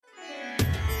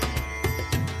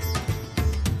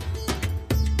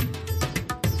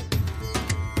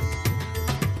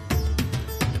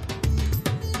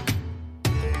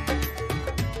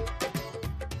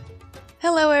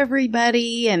Hello,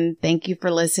 everybody, and thank you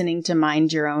for listening to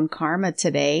Mind Your Own Karma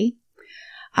today.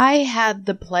 I had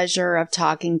the pleasure of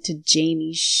talking to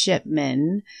Jamie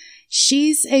Shipman.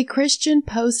 She's a Christian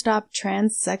post-op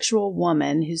transsexual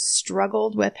woman who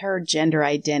struggled with her gender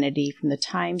identity from the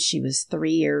time she was 3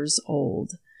 years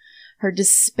old. Her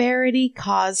disparity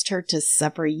caused her to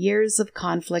suffer years of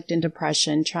conflict and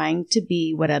depression trying to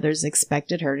be what others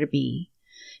expected her to be.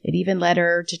 It even led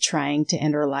her to trying to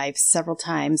end her life several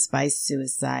times by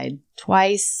suicide,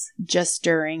 twice just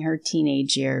during her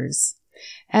teenage years.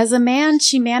 As a man,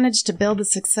 she managed to build a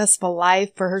successful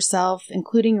life for herself,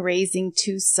 including raising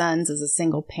 2 sons as a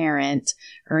single parent,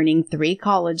 earning 3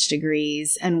 college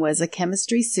degrees, and was a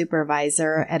chemistry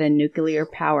supervisor at a nuclear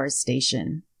power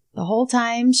station. The whole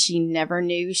time, she never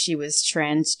knew she was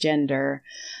transgender.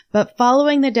 But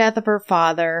following the death of her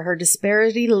father, her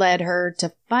disparity led her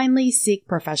to finally seek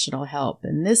professional help.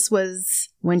 And this was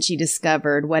when she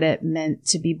discovered what it meant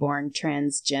to be born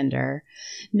transgender.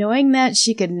 Knowing that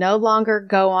she could no longer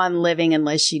go on living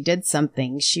unless she did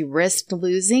something, she risked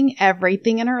losing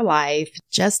everything in her life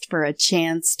just for a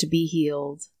chance to be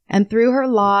healed. And through her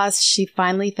loss, she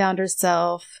finally found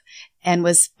herself and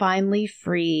was finally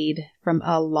freed from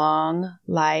a long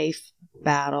life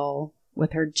battle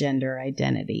with her gender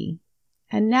identity.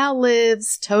 And now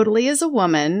lives totally as a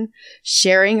woman,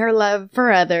 sharing her love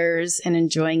for others and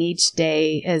enjoying each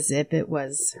day as if it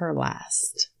was her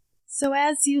last. So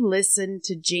as you listen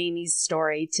to Jamie's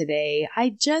story today, I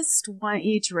just want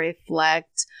you to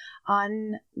reflect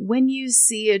on when you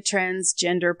see a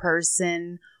transgender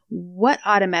person, what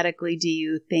automatically do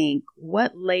you think?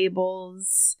 What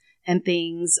labels and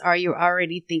things are you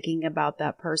already thinking about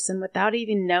that person without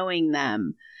even knowing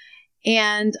them?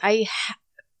 And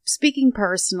speaking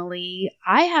personally,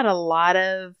 I had a lot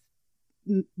of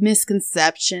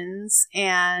misconceptions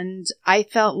and I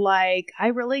felt like I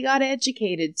really got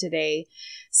educated today.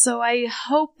 So I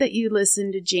hope that you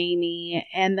listen to Jamie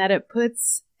and that it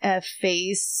puts a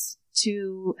face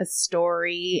to a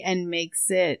story and makes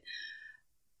it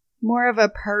more of a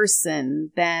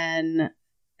person than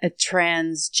a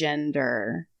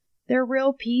transgender. They're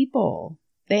real people.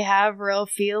 They have real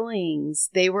feelings.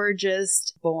 They were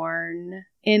just born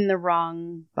in the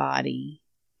wrong body.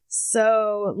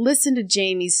 So listen to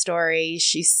Jamie's story.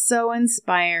 She's so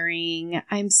inspiring.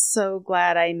 I'm so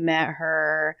glad I met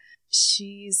her.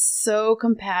 She's so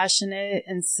compassionate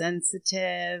and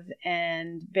sensitive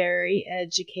and very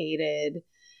educated.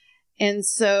 And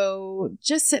so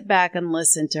just sit back and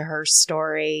listen to her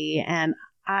story, and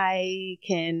I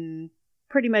can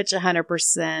pretty much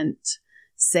 100%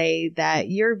 say that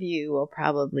your view will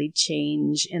probably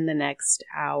change in the next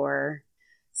hour.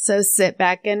 So sit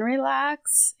back and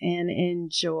relax and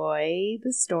enjoy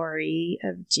the story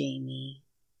of Jamie.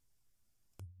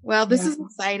 Well, this is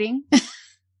exciting.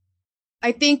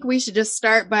 I think we should just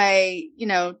start by,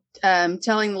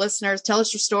 telling listeners, tell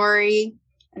us your story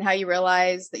and how you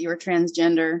realized that you were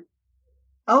transgender.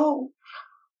 Oh,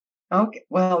 okay.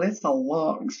 Well, it's a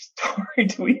long story.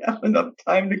 Do we have enough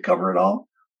time to cover it all?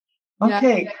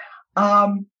 Okay.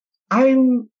 Yeah. I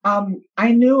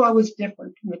knew I was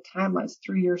different from the time I was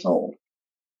 3 years old.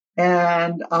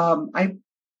 And, I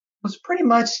was pretty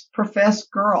much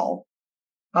professed girl,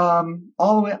 all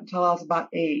the way up until I was about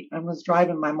 8. I was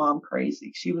driving my mom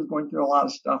crazy. She was going through a lot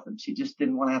of stuff and she just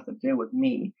didn't want to have to deal with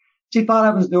me. She thought I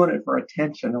was doing it for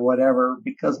attention or whatever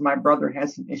because my brother had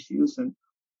some issues and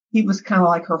he was kind of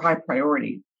like her high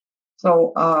priority.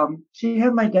 So, she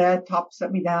had my dad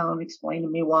set me down, explain to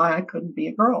me why I couldn't be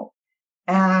a girl.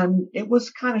 And it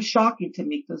was kind of shocking to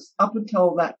me because up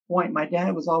until that point, my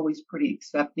dad was always pretty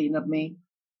accepting of me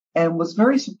and was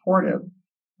very supportive.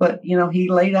 But, he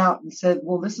laid out and said,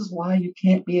 well, this is why you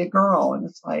can't be a girl. And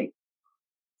it's like,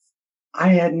 I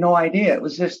had no idea. It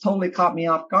was just totally caught me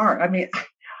off guard. I mean,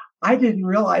 I didn't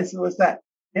realize there was that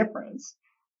difference.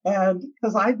 And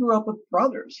because I grew up with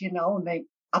brothers, and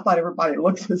I thought everybody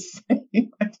looked the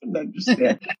same. I didn't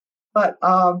understand. But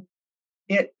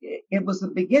it was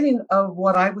the beginning of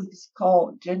what I would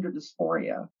call gender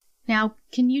dysphoria. Now,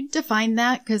 can you define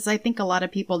that? Because I think a lot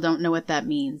of people don't know what that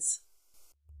means.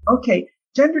 Okay.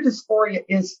 Gender dysphoria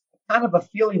is kind of a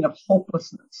feeling of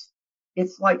hopelessness.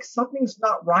 It's like something's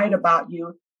not right about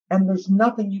you and there's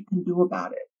nothing you can do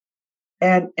about it.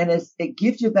 And it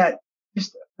gives you that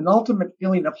just an ultimate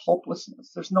feeling of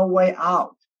hopelessness. There's no way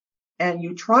out. And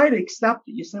you try to accept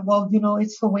it. You say, well,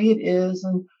 it's the way it is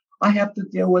and I have to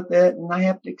deal with it and I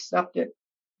have to accept it.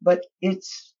 But it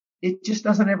just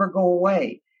doesn't ever go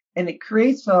away. And it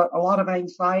creates a lot of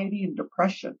anxiety and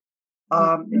depression.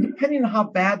 And depending on how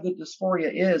bad the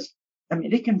dysphoria is, I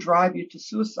mean, it can drive you to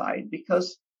suicide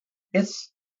because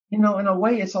it's in a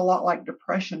way, it's a lot like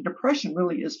depression. Depression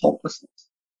really is hopelessness.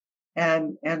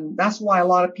 And that's why a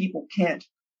lot of people can't,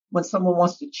 when someone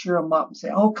wants to cheer them up and say,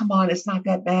 oh, come on, it's not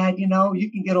that bad. You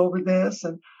can get over this.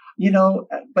 And,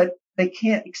 but they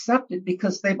can't accept it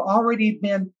because they've already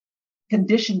been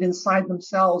conditioned inside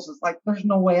themselves. It's like, there's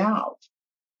no way out.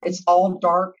 It's all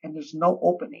dark and there's no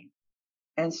opening.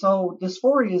 And so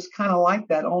dysphoria is kind of like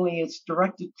that, only it's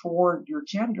directed toward your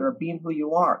gender, being who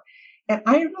you are. And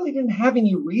I really didn't have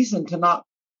any reason to not,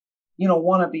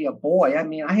 want to be a boy. I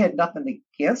mean, I had nothing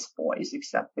against boys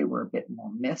except they were a bit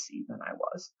more messy than I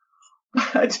was.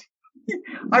 But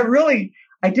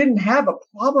I didn't have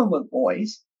a problem with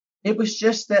boys. It was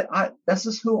just that this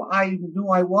is who I knew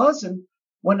I was. And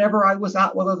whenever I was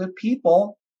out with other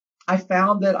people, I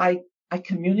found that I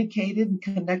communicated and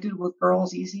connected with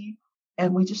girls easy.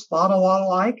 And we just thought a lot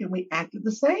alike and we acted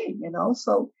the same,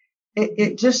 So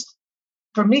it just,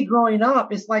 for me growing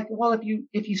up, it's like, well,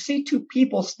 if you see two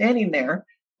people standing there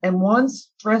and one's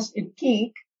dressed in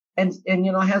pink and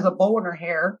has a bow in her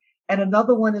hair and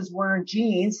another one is wearing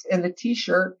jeans and a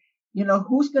t-shirt,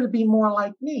 who's going to be more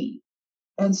like me?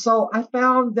 And so I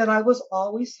found that I was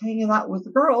always hanging out with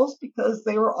the girls because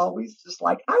they were always just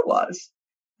like I was.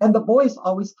 And the boys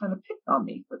always kind of picked on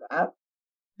me for that.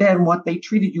 Then what they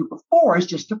treated you before is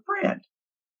just a friend.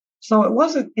 So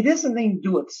it isn't anything to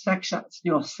do with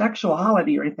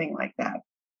sexuality or anything like that.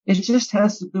 It just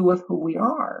has to do with who we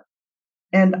are.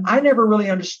 And I never really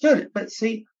understood it. But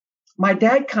see, my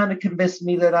dad kind of convinced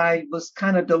me that I was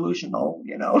kind of delusional,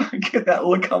 get that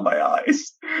look on my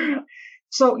eyes.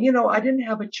 So, I didn't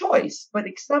have a choice but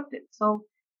accept it. So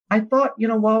I thought,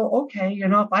 well, okay,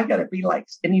 if I got to be like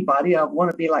anybody, I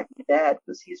want to be like my dad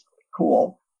because he's really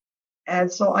cool.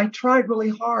 And so I tried really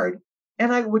hard.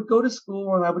 And I would go to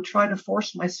school and I would try to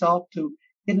force myself to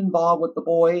get involved with the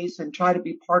boys and try to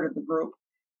be part of the group.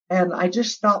 And I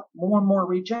just felt more and more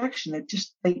rejection.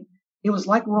 It was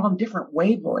like we're on different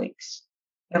wavelengths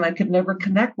and I could never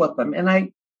connect with them.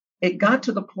 And it got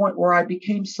to the point where I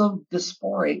became so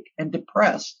dysphoric and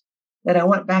depressed that I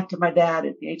went back to my dad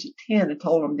at the age of 10 and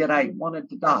told him that I wanted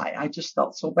to die. I just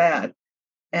felt so bad.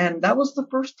 And that was the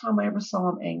first time I ever saw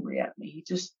him angry at me. He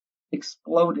just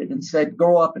exploded and said,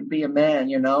 grow up and be a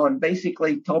man, and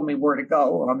basically told me where to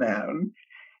go on that.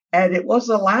 And it was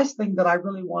the last thing that I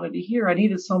really wanted to hear. I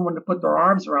needed someone to put their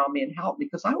arms around me and help me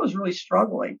because I was really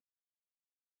struggling.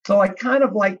 So I kind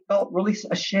of felt really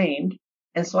ashamed.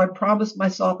 And so I promised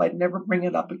myself I'd never bring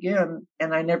it up again.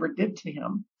 And I never did to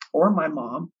him or my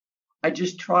mom. I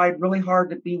just tried really hard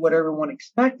to be what everyone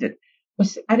expected. But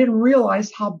see, I didn't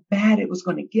realize how bad it was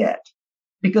going to get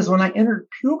because when I entered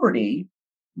puberty,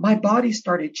 my body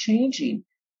started changing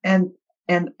and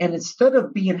instead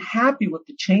of being happy with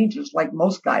the changes like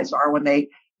most guys are when they,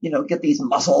 get these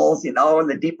muscles, and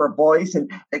the deeper voice and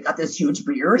they got this huge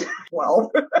beard.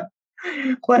 Well,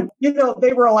 but,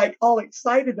 they were all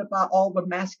excited about all the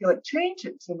masculine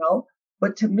changes,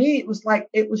 but to me, it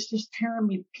was just tearing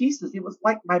me to pieces. It was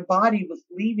like my body was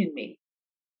leaving me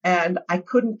and I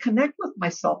couldn't connect with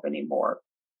myself anymore.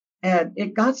 And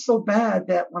it got so bad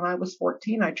that when I was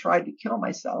 14, I tried to kill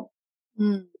myself.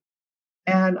 Mm.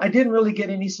 And I didn't really get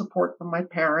any support from my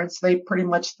parents. They pretty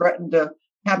much threatened to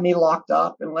have me locked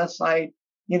up unless I,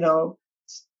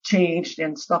 changed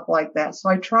and stuff like that. So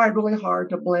I tried really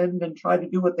hard to blend and try to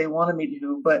do what they wanted me to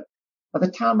do. But by the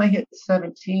time I hit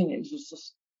 17, it was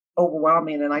just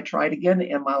overwhelming. And I tried again to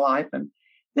end my life. And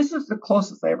this is the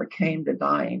closest I ever came to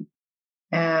dying.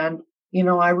 And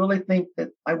I really think that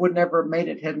I would never have made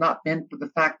it had not been for the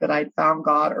fact that I'd found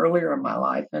God earlier in my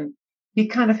life. And he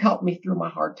kind of helped me through my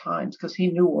hard times because he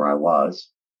knew where I was.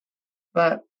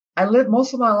 But I lived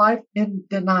most of my life in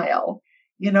denial.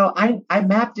 I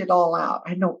mapped it all out.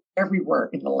 I know everywhere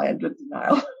in the land of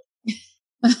denial.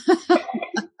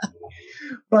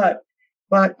 But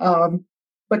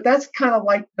that's kind of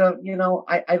like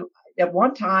I at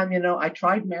one time, I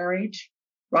tried marriage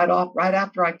right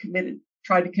after I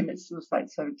tried to commit suicide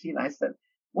at 17. I said,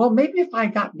 well, maybe if I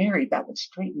got married, that would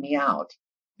straighten me out.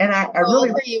 And I How really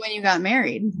old were you when you got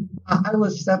married? I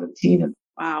was 17 and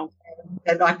wow.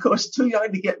 And I was too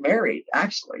young to get married,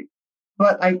 actually.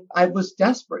 But I was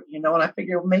desperate, and I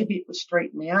figured maybe it would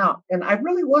straighten me out. And I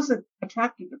really wasn't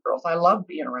attracted to girls. I love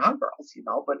being around girls,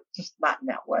 but just not in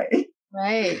that way.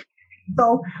 Right.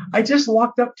 So I just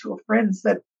walked up to a friend and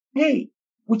said, hey,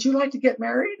 would you like to get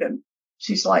married? And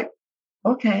she's like,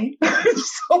 okay.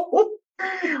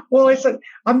 Well, I said,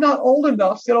 I'm not old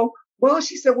enough. So, well,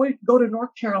 she said, we go to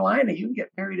North Carolina. You can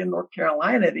get married in North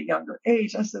Carolina at a younger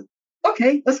age. I said,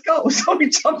 okay, let's go. So we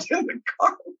jumped in the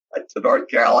car and went to North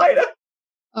Carolina.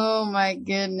 Oh my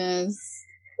goodness.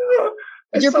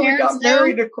 Did And your so we parents got know?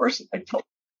 married. Of course,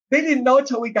 they didn't know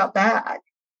until we got back.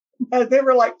 And they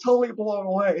were like totally blown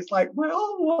away. It's like,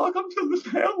 well, welcome to the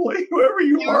family, whoever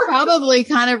you They are. were probably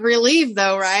kind of relieved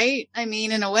though, right? I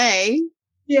mean, in a way.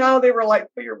 Yeah, they were like,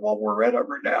 well, we're rid of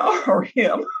her now, or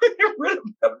him. We're rid of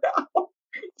him now.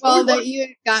 So Well, that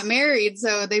you got married,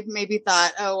 so they maybe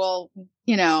thought, oh,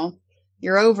 well,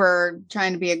 you're over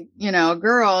trying to be a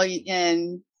girl,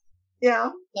 and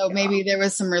so maybe there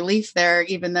was some relief there,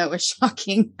 even though it was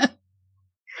shocking.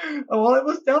 Well, it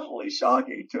was definitely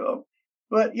shocking to them,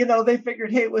 but they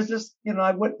figured, hey, it was just,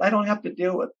 I don't have to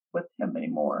deal with him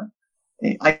anymore.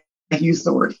 I use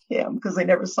the word him because they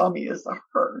never saw me as a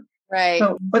her. Right.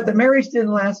 So, but the marriage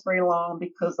didn't last very long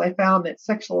because I found that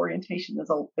sexual orientation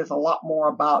is a lot more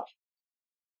about,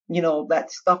 that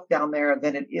stuff down there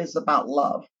than it is about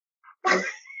love.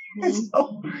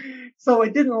 Mm-hmm. So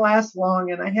it didn't last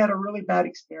long, and I had a really bad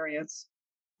experience,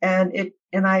 and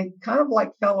I kind of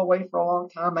like fell away for a long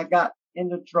time. I got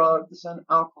into drugs and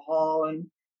alcohol,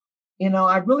 and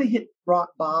I really hit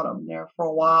rock bottom there for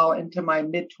a while into my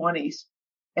mid-20s.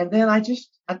 And then I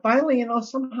finally,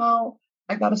 somehow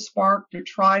I got a spark to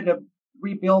try to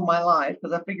rebuild my life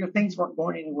because I figured things weren't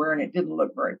going anywhere and it didn't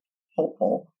look very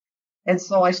hopeful. And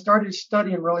so I started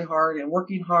studying really hard and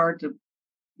working hard to,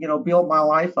 build my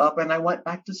life up. And I went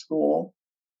back to school.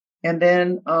 And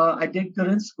then I did good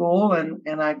in school,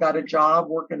 and I got a job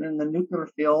working in the nuclear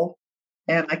field.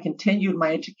 And I continued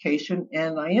my education,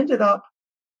 and I ended up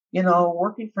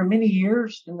working for many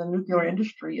years in the nuclear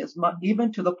industry,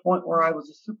 even to the point where I was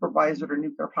a supervisor at a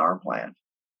nuclear power plant,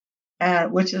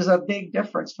 and which is a big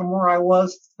difference from where I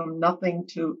was from nothing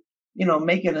to,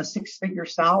 making a 6-figure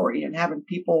salary and having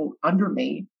people under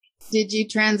me. Did you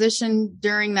transition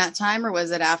during that time, or was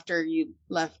it after you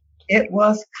left? It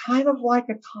was kind of like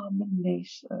a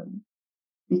combination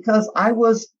because I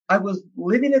was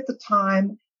living at the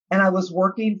time. And I was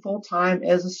working full time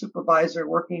as a supervisor,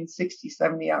 working 60,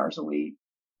 70 hours a week.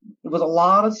 It was a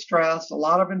lot of stress, a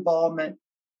lot of involvement.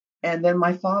 And then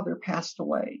my father passed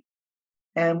away.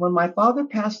 And when my father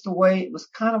passed away, it was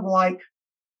kind of like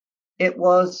it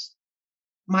was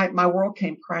my world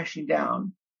came crashing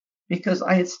down because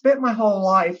I had spent my whole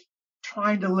life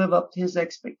trying to live up to his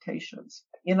expectations.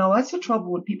 That's the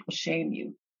trouble when people shame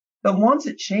you. The ones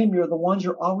that shame you are the ones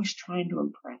you're always trying to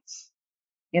impress.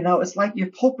 It's like you're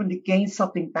hoping to gain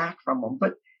something back from them,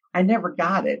 but I never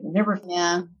got it.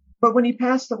 Yeah. But when he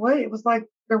passed away, it was like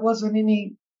there wasn't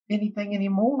anything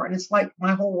anymore. And it's like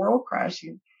my whole world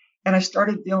crashing. And I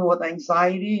started dealing with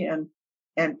anxiety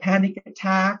and panic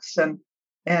attacks and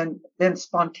then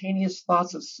spontaneous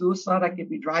thoughts of suicide. I could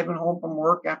be driving home from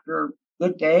work after a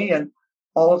good day and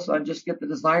all of a sudden just get the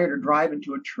desire to drive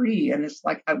into a tree. And it's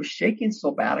like I was shaking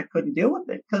so bad I couldn't deal with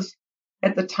it because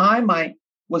at the time I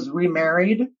was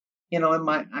remarried,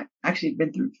 I actually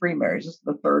been through 3 marriages,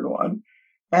 the third one.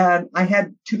 And I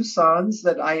had 2 sons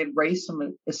that I had raised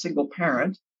from a single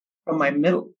parent from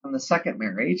the second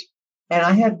marriage. And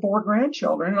I had 4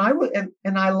 grandchildren,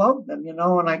 and I loved them,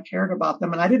 and I cared about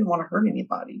them, and I didn't want to hurt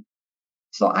anybody.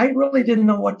 So I really didn't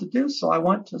know what to do. So I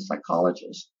went to a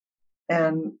psychologist.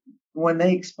 And when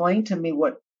they explained to me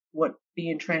what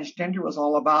being transgender was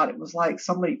all about, it was like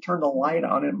somebody turned a light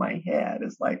on in my head.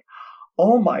 It's like,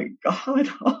 oh my God,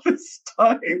 all this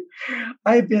time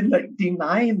I've been like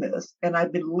denying this, and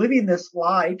I've been living this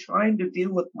lie, trying to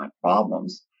deal with my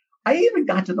problems. I even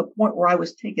got to the point where I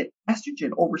was taking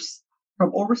estrogen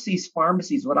from overseas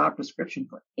pharmacies without prescription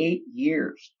for 8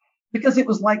 years because it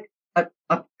was like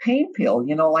a pain pill,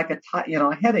 like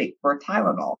a headache for a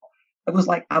Tylenol. It was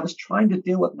like I was trying to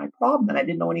deal with my problem and I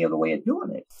didn't know any other way of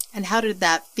doing it. And how did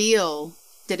that feel?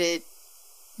 Did it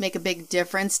make a big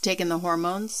difference taking the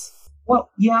hormones? Well,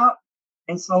 yeah.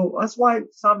 And so that's why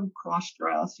some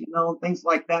cross-dress, things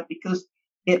like that, because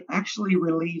it actually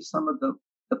relieves some of the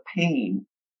pain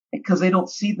because they don't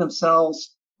see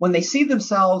themselves, when they see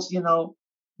themselves,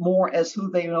 more as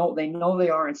who they know they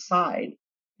are inside,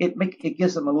 it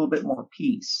gives them a little bit more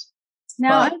peace.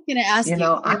 Now, I was going to ask you,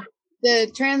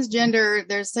 the transgender,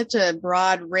 there's such a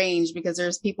broad range because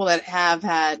there's people that have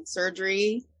had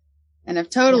surgery and have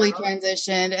totally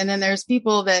transitioned. And then there's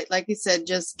people that, like you said,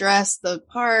 just dress the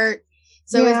part.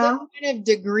 So is there kind of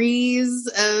degrees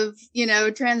of,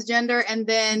 transgender? And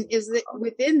then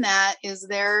within that, is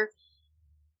there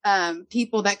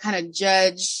people that kind of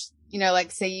judge,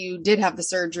 like say you did have the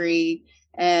surgery,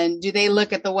 and do they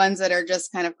look at the ones that are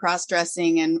just kind of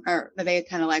cross-dressing, and or are they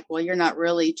kind of like, well, you're not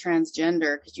really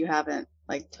transgender because you haven't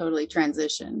like totally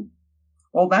transitioned?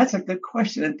 Well, that's a good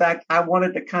question. In fact, I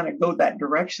wanted to kind of go that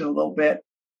direction a little bit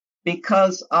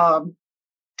because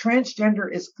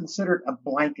transgender is considered a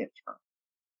blanket term.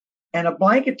 And a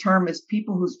blanket term is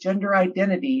people whose gender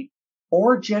identity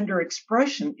or gender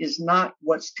expression is not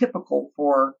what's typical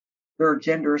for their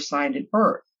gender assigned at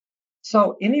birth.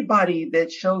 So anybody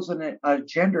that shows a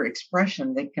gender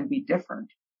expression that can be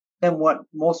different than what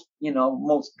most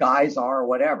guys are or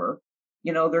whatever,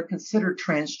 they're considered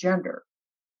transgender.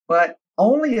 But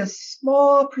only a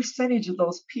small percentage of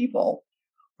those people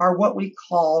are what we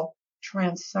call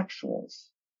transsexuals.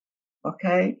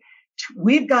 Okay.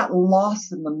 We've got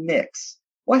lost in the mix.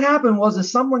 What happened was that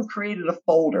someone created a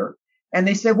folder and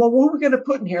they said, well, what are we going to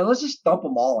put in here? Let's just dump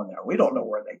them all in there. We don't know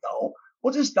where they go.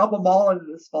 We'll just dump them all into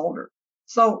this folder.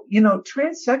 So,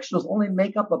 transsexuals only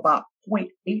make up about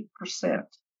 0.8%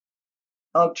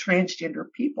 of transgender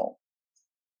people.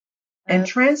 And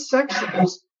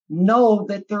transsexuals know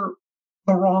that they're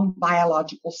the wrong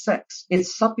biological sex.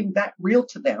 It's something that real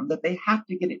to them that they have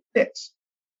to get it fixed.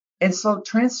 And so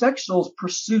transsexuals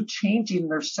pursue changing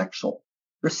their sex,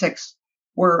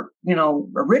 where,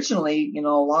 originally, a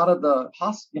lot of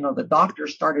the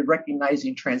doctors started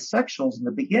recognizing transsexuals in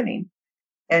the beginning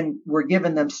and were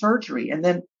giving them surgery. And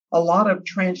then a lot of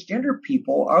transgender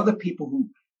people are the people who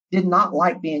did not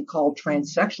like being called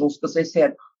transsexuals because they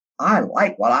said, I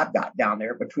like what I've got down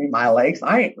there between my legs.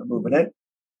 I ain't removing it.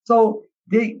 So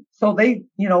they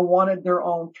wanted their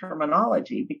own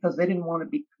terminology because they didn't want to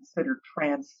be considered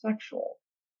transsexual.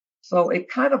 So it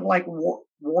kind of like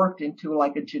warped into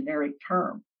like a generic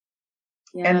term.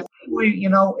 Yeah. And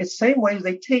it's same way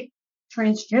they take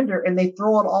transgender and they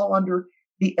throw it all under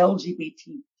the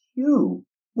LGBTQ,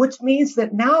 which means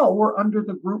that now we're under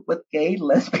the group with gay,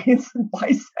 lesbians, and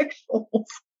bisexuals.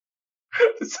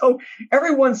 So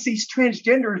everyone sees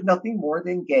transgender as nothing more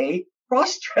than gay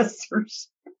cross-dressers.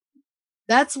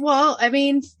 That's what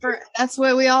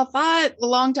we all thought a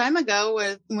long time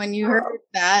ago when you heard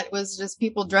that was just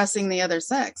people dressing the other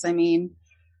sex. I mean,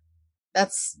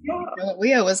 that's what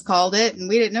we always called it. And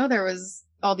we didn't know there was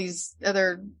all these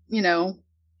other,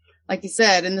 like you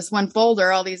said, in this one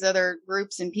folder, all these other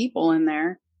groups and people in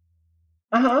there.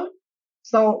 Uh-huh.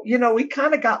 So, we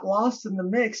kind of got lost in the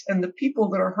mix, and the people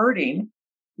that are hurting,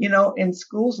 in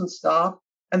schools and stuff,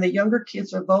 and the younger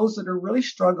kids are those that are really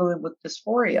struggling with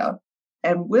dysphoria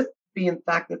and with the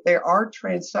fact that they are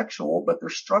transsexual, but they're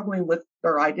struggling with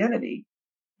their identity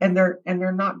and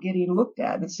they're not getting looked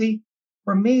at. And see,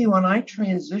 for me, when I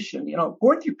transitioned,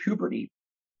 going through puberty,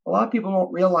 a lot of people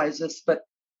don't realize this, but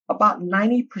about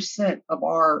 90% of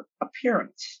our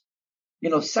appearance,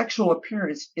 sexual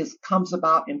appearance comes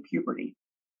about in puberty.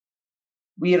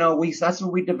 That's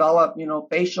when we develop,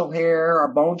 facial hair,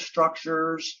 our bone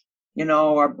structures,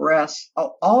 our breasts,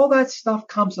 all that stuff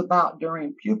comes about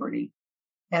during puberty.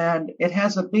 And it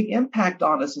has a big impact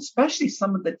on us, especially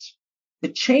some of the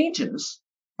changes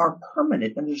are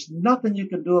permanent and there's nothing you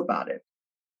can do about it.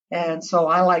 And so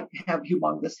I have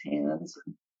humongous hands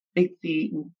and big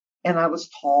feet and I was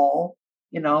tall,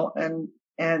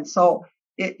 and so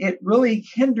it really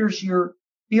hinders your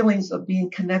feelings of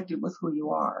being connected with who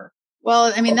you are.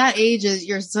 Well, I mean, that age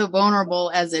you're so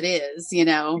vulnerable as it is,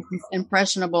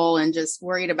 impressionable and just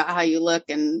worried about how you look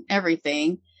and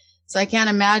everything. So I can't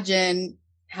imagine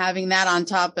having that on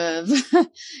top of,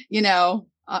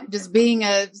 just being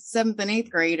a 7th and 8th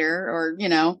grader or,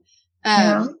 So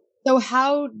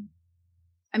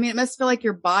it must feel like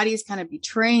your body's kind of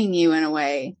betraying you in a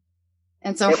way.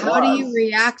 And so how do you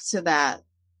react to that?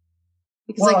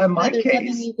 Because in my case,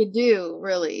 nothing you could do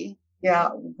really. Yeah.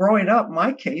 Growing up,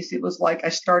 my case, it was like I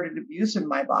started abusing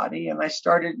my body and I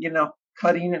started,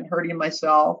 cutting and hurting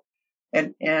myself.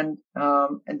 And then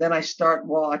I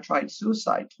tried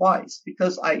suicide twice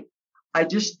because I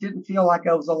just didn't feel like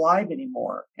I was alive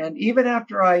anymore. And even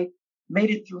after I made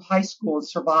it through high school and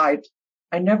survived,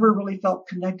 I never really felt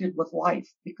connected with life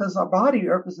because our body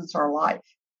represents our life.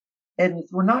 And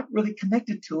if we're not really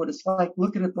connected to it, it's like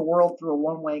looking at the world through a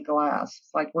one-way glass.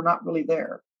 It's like we're not really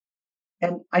there.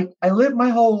 And I lived my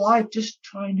whole life just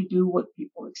trying to do what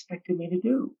people expected me to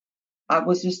do. I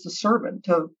was just a servant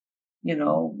to,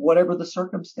 whatever the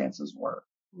circumstances were.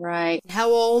 Right. How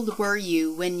old were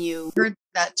you when you heard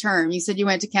that term? You said you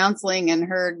went to counseling and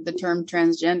heard the term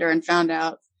transgender and found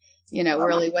out,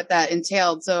 really what that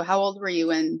entailed. So how old were you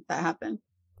when that happened?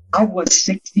 I was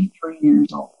 63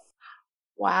 years old.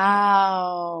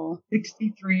 Wow.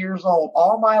 63 years old.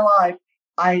 All my life,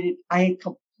 I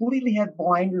completely had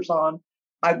blinders on.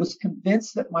 I was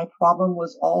convinced that my problem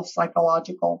was all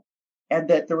psychological and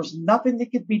that there was nothing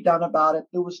that could be done about it.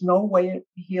 There was no way to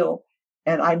heal.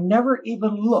 And I never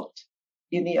even looked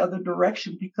in the other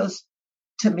direction because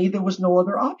to me, there was no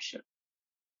other option.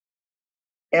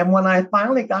 And when I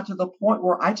finally got to the point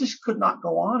where I just could not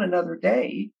go on another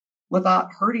day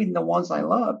without hurting the ones I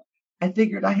loved, I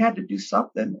figured I had to do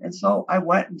something. And so I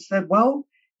went and said, well,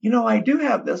 I do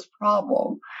have this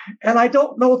problem, and I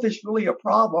don't know if it's really a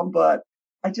problem, but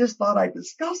I just thought I'd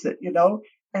discuss it,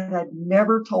 and I'd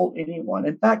never told anyone.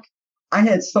 In fact, I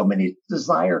had so many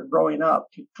desire growing up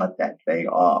to cut that thing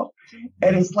off.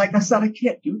 And it's like I said, I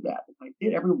can't do that. If I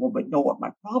did, everyone would know what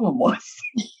my problem was.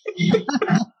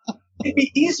 It'd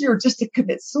be easier just to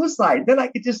commit suicide. Then I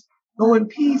could just go in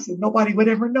peace and nobody would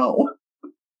ever know.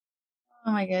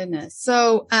 Oh my goodness.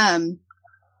 So,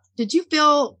 did you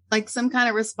feel like some kind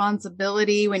of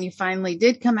responsibility when you finally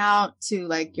did come out to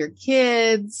like your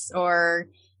kids or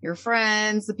your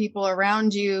friends, the people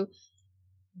around you,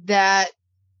 that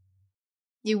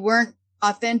you weren't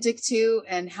authentic to,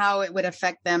 and how it would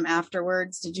affect them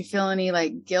afterwards? Did you feel any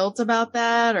like guilt about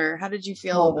that, or how did you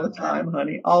feel? All the time,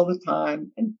 honey, all the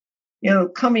time. And,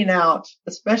 coming out,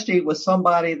 especially with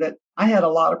somebody that I had a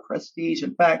lot of prestige.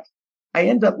 In fact, I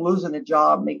ended up losing a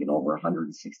job making over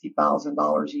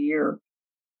 $160,000 a year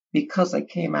because I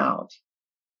came out.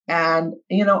 And,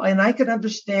 and I could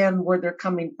understand where they're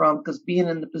coming from, because being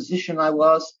in the position I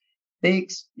was,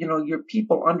 your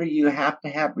people under you have to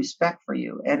have respect for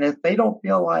you. And if they don't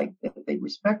feel like that they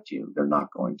respect you, they're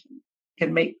not going to,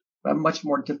 can make a much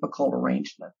more difficult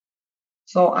arrangement.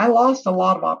 So I lost a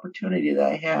lot of opportunity that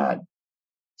I had.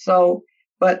 So,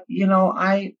 but,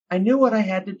 I knew what I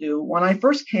had to do. When I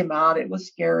first came out, it was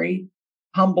scary,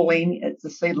 humbling, to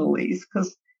say the least,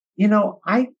 because,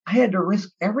 I had to risk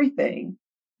everything,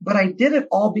 but I did it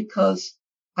all because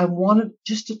I wanted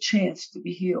just a chance to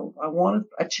be healed. I wanted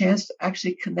a chance to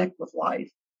actually connect with life.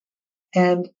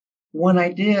 And when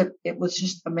I did, it was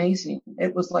just amazing.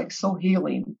 It was like so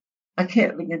healing. I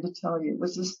can't begin to tell you. It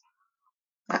was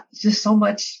just so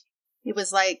much. It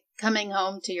was like coming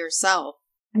home to yourself.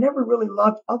 I never really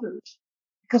loved others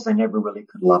because I never really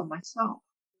could love myself.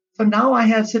 So now I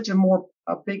have such a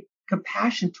big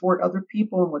compassion toward other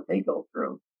people and what they go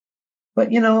through. But,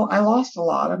 I lost a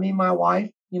lot. I mean, my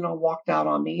wife, walked out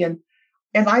on me, and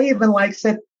I even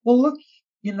said, well, look,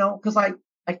 cause I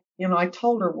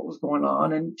told her what was going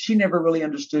on, and she never really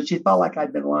understood. She felt like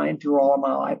I'd been lying to her all of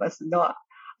my life. I said, no,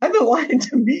 I've been lying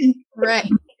to me.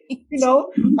 Right.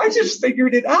 I just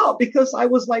figured it out because I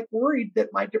was worried that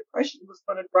my depression was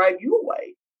going to drive you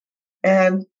away.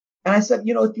 And I said,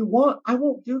 if you want, I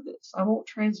won't do this. I won't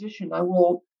transition. I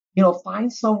will,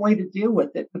 find some way to deal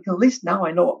with it, because at least now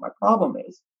I know what my problem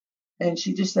is. And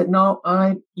she just said, no,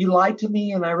 you lied to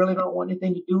me, and I really don't want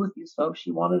anything to do with you. So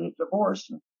she wanted a divorce.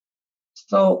 And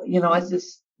so, I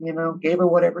just, gave her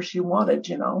whatever she wanted,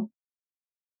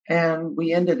 and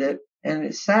we ended it. And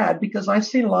it's sad because I've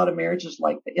seen a lot of marriages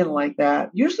end like that.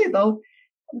 Usually though,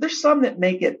 there's some that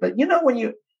make it, but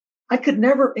I could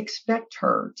never expect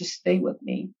her to stay with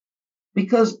me,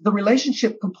 because the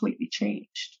relationship completely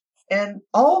changed, and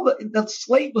all the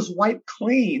slate was wiped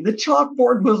clean. The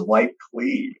chalkboard was wiped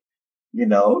clean,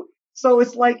 so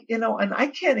it's and I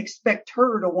can't expect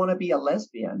her to want to be a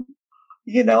lesbian,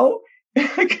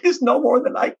 because no more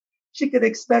than she could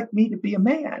expect me to be a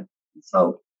man.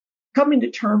 So coming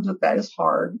to terms with that is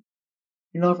hard,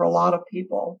 for a lot of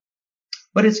people,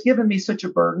 but it's given me such a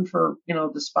burden for,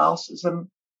 the spouses. And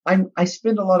I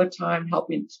spend a lot of time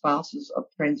helping spouses of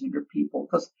transgender people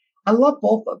because I love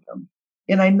both of them,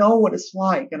 and I know what it's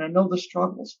like, and I know the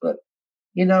struggles. But,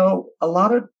 a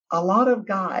lot of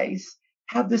guys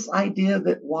have this idea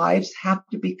that wives have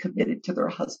to be committed to their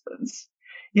husbands.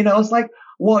 It's like,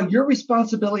 well, your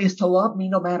responsibility is to love me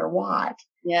no matter what.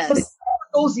 Yes. But it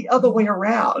goes the other way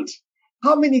around.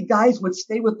 How many guys would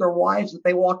stay with their wives if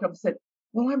they walked up and said,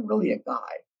 well, I'm really a guy.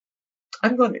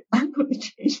 I'm going to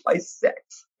change my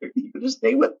sex. You going to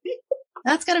stay with me?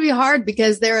 That's got to be hard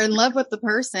because they're in love with the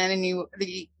person, and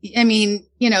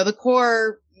the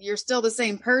core, you're still the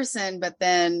same person, but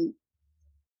then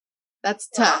that's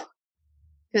tough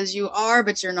because you are,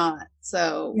 but you're not.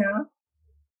 So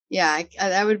yeah,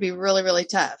 that would be really, really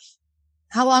tough.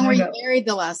 How long were you married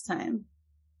the last time?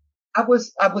 I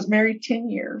was married 10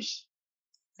 years,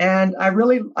 and I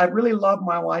really loved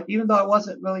my wife, even though I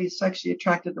wasn't really sexually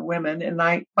attracted to women,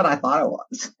 but I thought I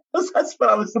was. That's what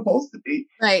I was supposed to be.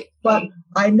 Right. But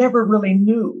I never really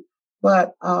knew.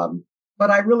 But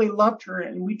I really loved her,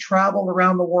 and we traveled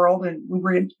around the world, and we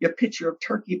were in a picture of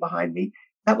Turkey behind me.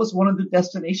 That was one of the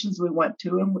destinations we went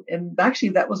to. And actually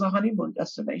that was a honeymoon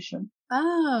destination.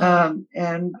 Oh.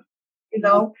 And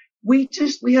we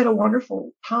had a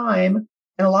wonderful time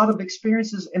and a lot of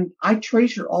experiences, and I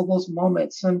treasure all those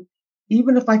moments. And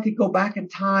even if I could go back in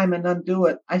time and undo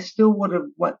it, I still would have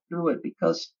went through it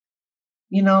because,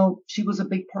 she was a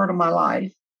big part of my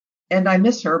life, and I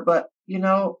miss her. But,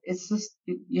 it's just,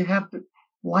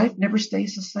 life never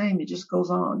stays the same. It just goes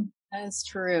on. That's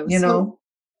true. You know?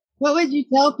 What would you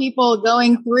tell people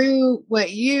going through what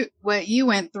you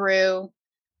went through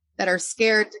that are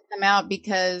scared to come out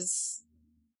because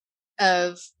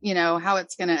of, how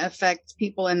it's going to affect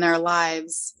people in their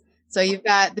lives? So you've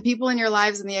got the people in your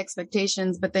lives and the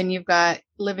expectations, but then you've got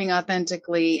living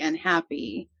authentically and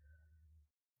happy.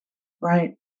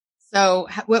 Right. So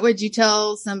what would you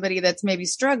tell somebody that's maybe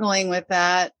struggling with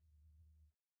that?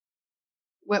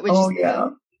 What would you say? Yeah.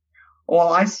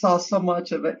 Well, I saw so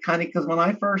much of it, Connie, because when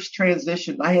I first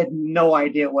transitioned, I had no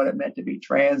idea what it meant to be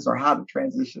trans or how to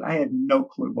transition. I had no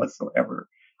clue whatsoever.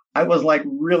 I was like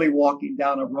really walking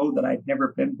down a road that I'd never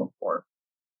been before.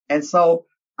 And so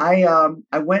I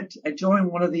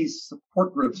joined one of these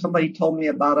support groups. Somebody told me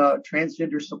about a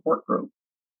transgender support group.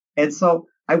 And so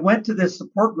I went to this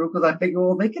support group because I figured,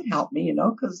 well, they can help me,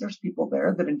 because there's people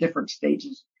there that are in different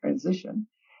stages of transition.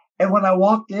 And when I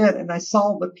walked in and I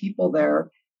saw the people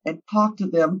there and talked to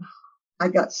them, I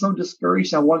got so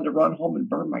discouraged. I wanted to run home and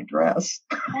burn my dress.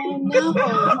 Oh,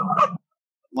 no.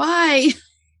 Why?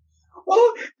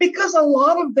 Well, because a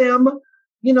lot of them,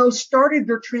 started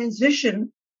their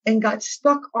transition and got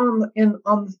stuck on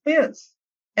the fence.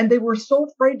 And they were so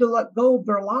afraid to let go of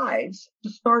their lives to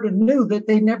start anew that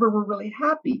they never were really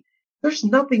happy. There's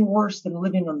nothing worse than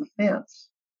living on the fence.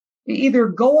 You either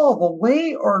go all the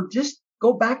way or just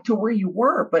go back to where you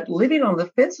were, but living on the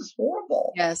fence is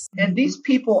horrible. Yes. And these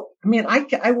people,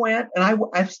 I went and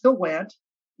I still went,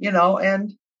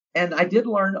 and I did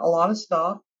learn a lot of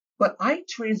stuff, but I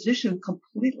transitioned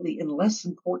completely in less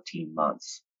than 14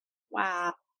 months.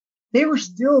 Wow. They were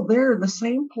still there in the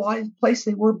same place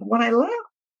they were when I left.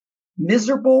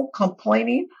 Miserable,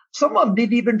 complaining. Some of them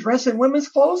didn't even dress in women's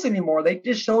clothes anymore. They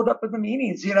just showed up at the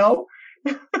meetings,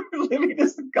 living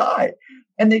as a guy.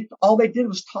 And all they did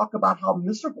was talk about how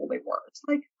miserable they were. It's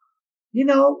like, you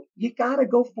gotta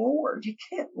go forward. You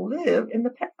can't live in the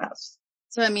past.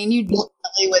 So, you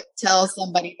definitely would tell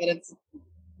somebody that it's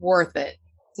worth it.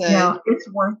 Yeah, it's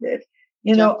worth it.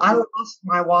 I lost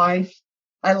my wife.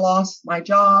 I lost my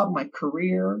job, my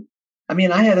career.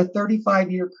 I had a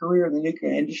 35-year career in the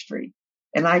nuclear industry,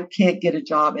 and I can't get a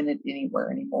job in it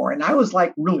anywhere anymore. And I was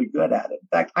like really good at it. In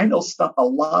fact, I know stuff a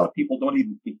lot of people don't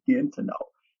even begin to know,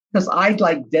 because I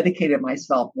dedicated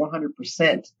myself 100%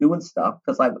 to doing stuff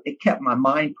because it kept my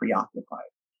mind preoccupied.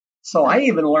 So I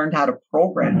even learned how to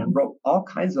program and wrote all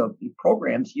kinds of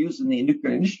programs used in the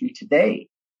nuclear industry today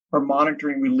for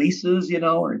monitoring releases,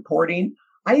 reporting.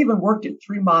 I even worked at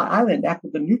 3 Mile Island after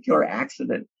the nuclear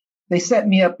accident. They sent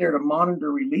me up there to monitor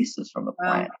releases from the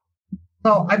plant.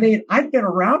 Wow. So, I've been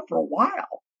around for a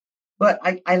while, but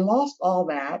I lost all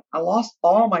that. I lost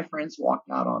all my friends walked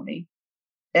out on me,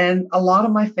 and a lot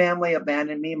of my family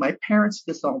abandoned me. My parents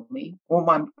disowned me. Well,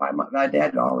 my dad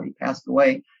had already passed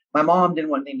away. My mom didn't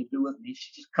want anything to do with me.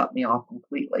 She just cut me off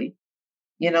completely,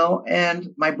 and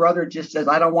my brother just says,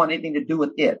 I don't want anything to do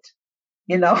with it.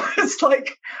 It's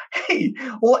like, hey,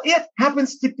 well, it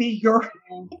happens to be your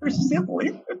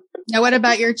sibling. Now, what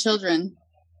about your children?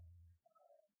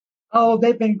 Oh,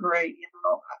 they've been great.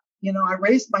 I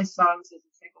raised my sons as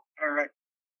a single parent,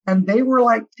 and they were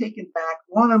like taken back.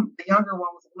 The younger one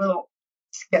was a little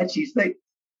sketchy. So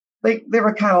they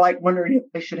were kind of like wondering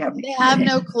if they should have. They have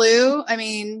no clue.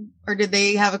 Or did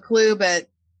they have a clue, but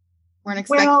weren't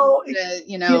expecting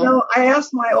to, I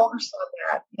asked my older son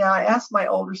that. Yeah, I asked my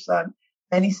older son,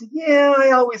 and he said, yeah,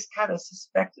 I always kind of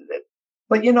suspected it.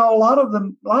 But, a lot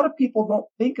of people don't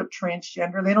think of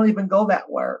transgender. They don't even go that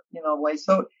way.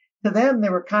 So to them, they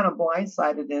were kind of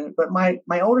blindsided in it. But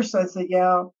my older son said,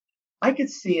 yeah, I could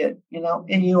see it,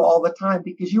 in you all the time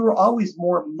because you were always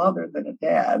more mother than a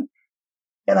dad.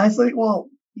 And I said, well,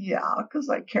 yeah, because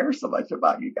I care so much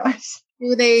about you guys.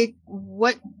 Do they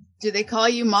call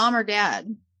you mom or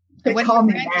dad? They call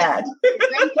me dad.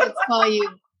 Grandkids call you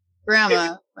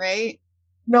grandma, right?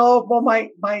 No, well,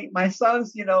 my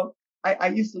sons, I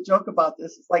used to joke about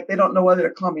this. It's like they don't know whether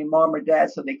to call me mom or dad,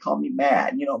 so they call me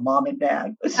Mad, mom and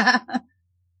dad.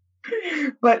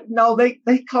 But no,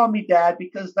 they call me dad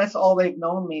because that's all they've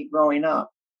known me growing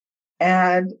up.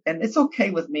 And it's okay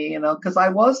with me, because I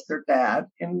was their dad.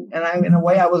 And in a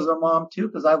way, I was their mom too,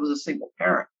 because I was a single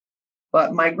parent.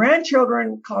 But my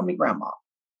grandchildren call me grandma,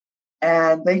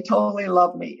 and they totally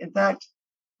love me. In fact,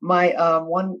 my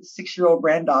 6-year-old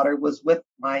granddaughter was with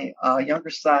my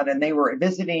younger son, and they were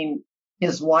visiting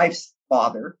his wife's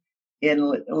father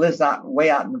lives way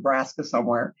out in Nebraska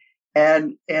somewhere.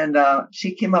 And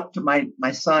she came up to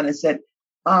my son and said,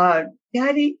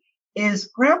 Daddy, is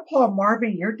Grandpa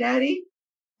Marvin your daddy?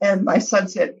 And my son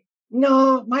said,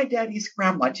 no, my daddy's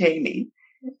Grandma Jamie.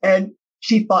 And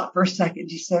she thought for a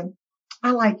second. She said,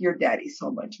 I like your daddy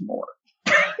so much more.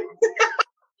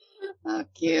 Oh,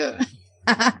 cute.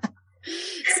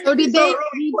 So did they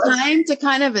need time to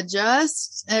kind of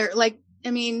adjust? Or like,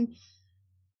 I mean,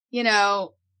 you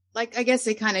know, like, I guess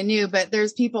they kind of knew, but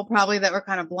there's people probably that were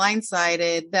kind of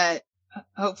blindsided that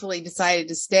hopefully decided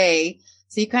to stay.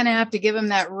 So you kind of have to give them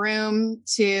that room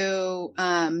to,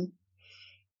 how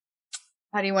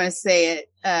do you want to say it?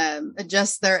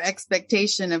 Adjust their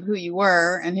expectation of who you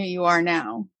were and who you are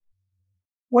now.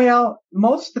 Well,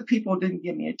 most of the people didn't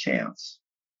give me a chance.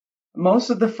 Most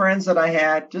of the friends that I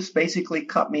had just basically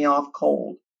cut me off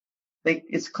cold.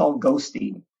 It's called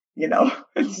ghosting, you know,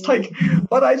 it's like,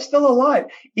 but I'm still alive.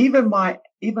 Even my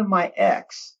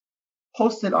ex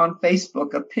posted on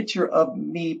Facebook a picture of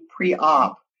me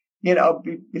pre-op, you know,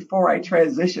 before I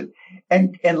transitioned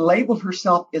and labeled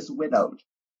herself as widowed.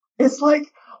 It's like,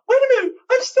 wait a minute,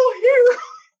 I'm still here.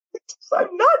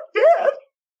 I'm not dead.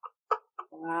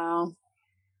 Wow.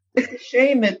 It's a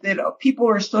shame that people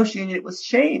are associated with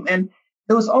shame. And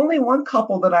there was only one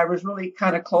couple that I was really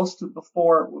kind of close to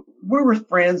before. We were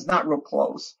friends, not real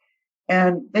close.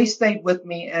 And they stayed with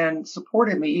me and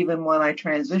supported me even when I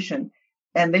transitioned.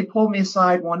 And they pulled me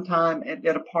aside one time at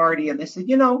a party and they said,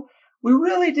 you know, we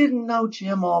really didn't know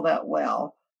Jim all that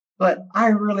well, but I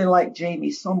really like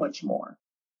Jamie so much more.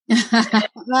 That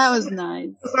was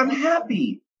nice. I'm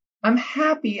happy.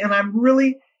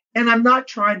 And I'm not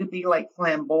trying to be like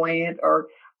flamboyant or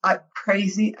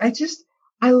crazy.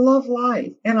 I love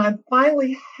life and I'm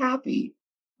finally happy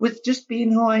with just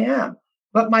being who I am.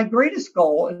 But my greatest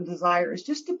goal and desire is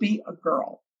just to be a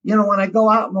girl. You know, when I go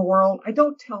out in the world, I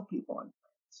don't tell people I'm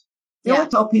trans. The only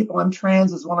tell people I'm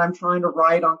trans is when I'm trying to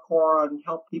write on Quora and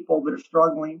help people that are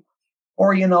struggling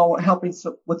or, you know, helping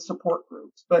with support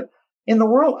groups. But in the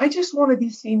world, I just want to be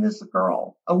seen as a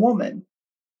girl, a woman.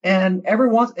 And there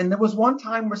was one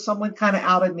time where someone kind of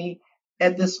outed me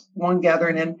at this one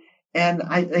gathering and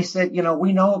they said, you know,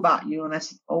 we know about you. And I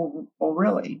said, oh,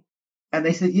 really? And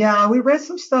they said, yeah, we read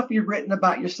some stuff you've written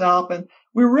about yourself. And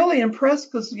we're really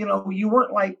impressed because, you know, you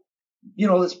weren't like, you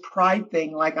know, this pride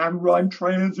thing, like I'm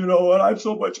trans, you know, and I'm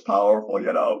so much powerful,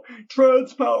 you know,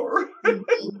 trans power.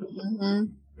 Mm-hmm.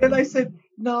 And I said,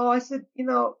 no, you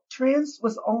know, trans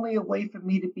was only a way for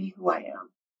me to be who I am.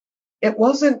 It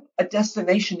wasn't a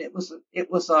destination. It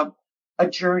was a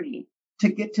journey to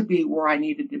get to be where I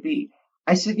needed to be.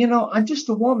 I said, you know, I'm just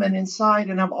a woman inside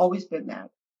and I've always been that.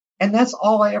 And that's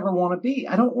all I ever want to be.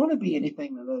 I don't want to be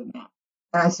anything other than that.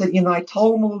 And I said, you know, I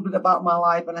told him a little bit about my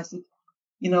life and I said,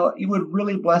 you know, you would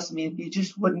really bless me if you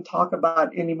just wouldn't talk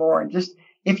about it anymore. And just,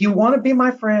 if you want to be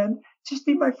my friend, just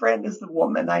be my friend as the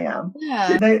woman I am.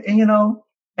 Yeah. And, you know,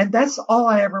 and that's all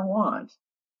I ever want.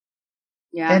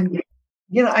 Yeah. And,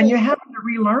 you know, and you're having to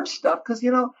relearn stuff because,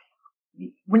 you know,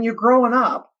 when you're growing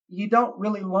up, you don't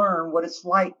really learn what it's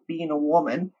like being a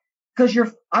woman because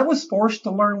I was forced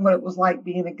to learn what it was like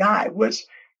being a guy, which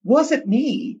wasn't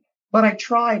me, but I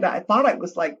tried. I thought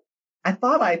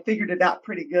I figured it out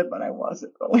pretty good, but I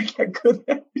wasn't really that good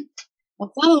at it.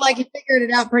 Well, it sounded like you figured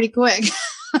it out pretty quick.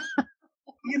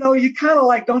 You know, you kind of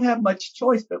like don't have much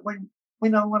choice, but when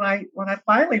I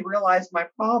finally realized my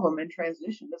problem in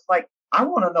transition, it's like, I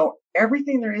want to know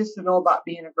everything there is to know about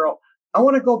being a girl. I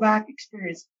want to go back,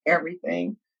 experience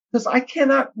everything because I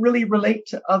cannot really relate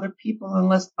to other people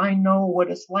unless I know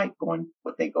what it's like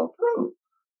what they go through.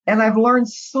 And I've learned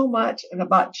so much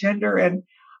about gender and,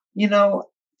 you know,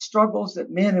 struggles that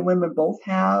men and women both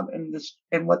have and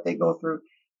what they go through.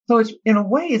 So it's, in a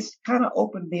way, it's kind of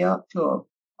opened me up to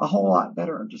a whole lot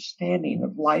better understanding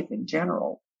of life in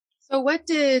general. So what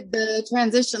did the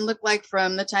transition look like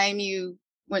from the time you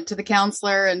went to the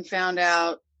counselor and found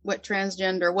out what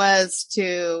transgender was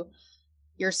to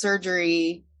your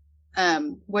surgery?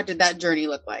 What did that journey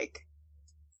look like?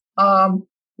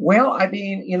 Well, I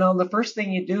mean, you know, the first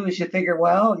thing you do is you figure,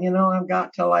 well, you know,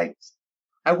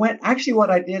 actually what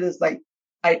I did is like,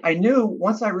 I knew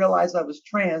once I realized I was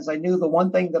trans, I knew the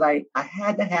one thing that I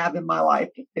had to have in my life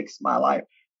to fix my life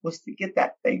was to get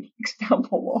that thing fixed down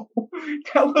below.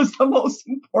 That was the most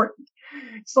important.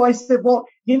 So I said, well,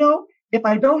 you know, if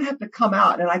I don't have to come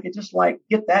out and I could just like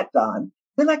get that done,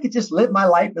 then I could just live my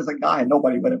life as a guy and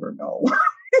nobody would ever know.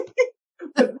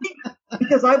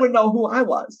 Because I would know who I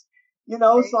was, you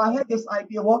know? So I had this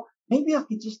idea, well, maybe I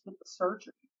could just get the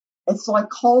surgery. And so I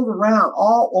called around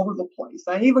all over the place.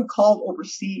 I even called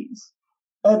overseas.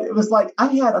 And it was like, I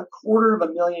had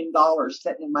 $250,000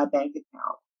 sitting in my bank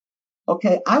account.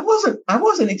 Okay. I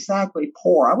wasn't exactly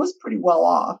poor. I was pretty well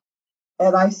off.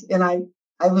 And I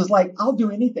was like, I'll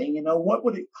do anything, you know, what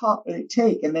would it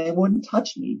take? And they wouldn't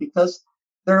touch me because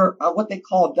they're what they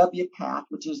call WPATH,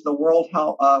 which is the World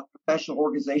Health Professional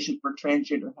Organization for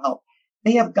Transgender Health.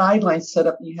 They have guidelines set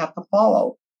up you have to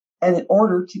follow. and in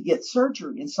order to get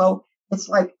surgery. And so it's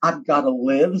like, I've got to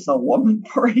live as a woman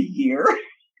for a year.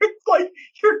 It's like,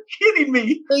 you're kidding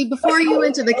me. So before you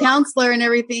went to the counselor and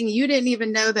everything, you didn't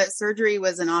even know that surgery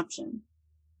was an option.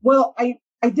 Well, I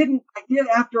did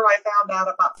after I found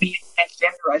out about being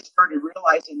transgender. I started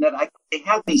realizing that they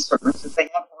had these services, they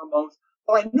have hormones.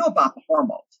 Well, I knew about the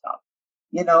hormone stuff.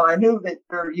 I knew that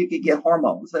you could get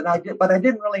hormones, and but I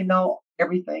didn't really know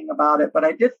everything about it. But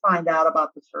I did find out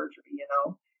about the surgery,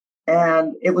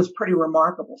 and it was pretty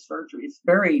remarkable surgery. It's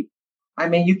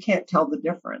you can't tell the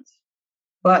difference.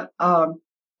 But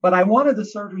I wanted the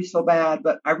surgery so bad,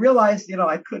 but I realized,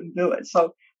 I couldn't do it.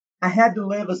 So I had to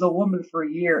live as a woman for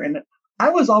a year. And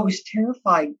I was always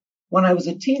terrified when I was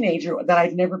a teenager that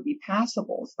I'd never be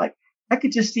passable. It's like, I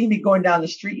could just see me going down the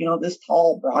street, this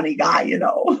tall, brawny guy,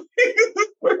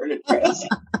 wearing a dress.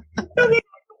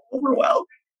 Over well.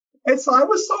 And so I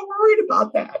was so worried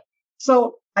about that.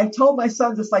 So I told my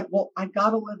sons, it's like, well, I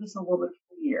got to live as a woman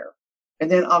for a year. And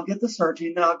then I'll get the surgery,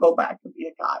 and then I'll go back and be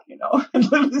a guy,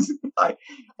 and live as a guy.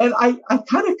 And I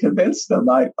kind of convinced them.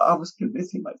 I was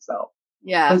convincing myself.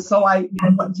 Yeah. And so I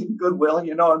went to Goodwill,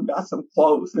 and got some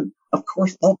clothes. And of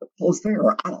course, all the clothes there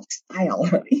are out of style,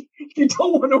 honey. You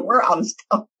don't want to wear out of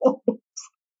style clothes.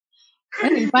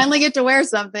 And you finally get to wear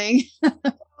something. I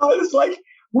was like,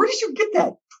 where did you get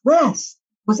that dress?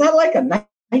 Was that like a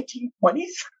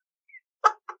 1920s?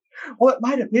 Well, it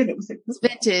might have been. It was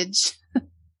vintage.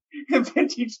 A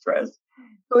vintage dress.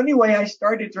 So anyway, I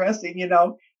started dressing, and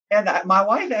my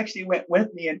wife actually went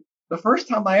with me. And the first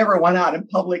time I ever went out in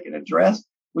public in a dress,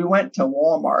 we went to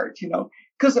Walmart,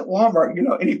 because at Walmart,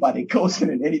 anybody goes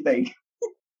in anything.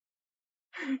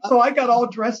 So I got all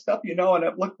dressed up, and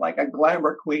it looked like a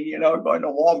glamour queen, going to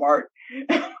Walmart.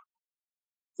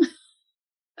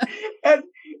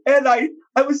 And I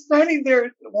was standing there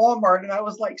at Walmart, and I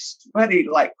was like sweating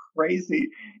like crazy.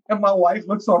 And my wife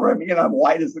looks over at me, and I'm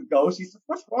white as a ghost. She said,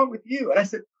 "What's wrong with you?" And I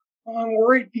said, "Oh, I'm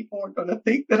worried people are going to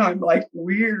think that I'm like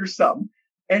weird or something."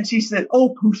 And she said,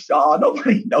 "Oh, Pusha,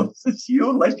 nobody notices you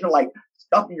unless you're like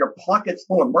stuffing your pockets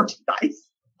full of merchandise."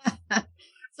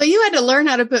 So you had to learn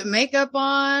how to put makeup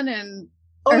on and.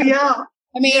 Oh yeah.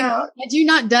 I mean, yeah. Had you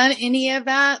not done any of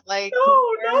that? Like,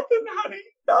 no, nothing, honey,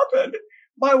 nothing.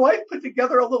 My wife put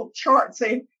together a little chart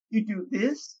saying, you do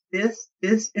this, this,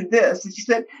 this, and this. And she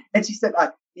said,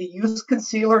 you use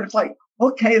concealer. And it's like,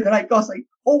 okay. And then I was like,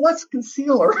 oh, what's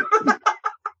concealer? I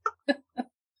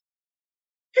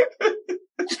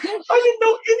didn't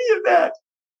know any of that,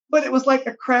 but it was like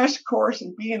a crash course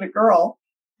in being a girl,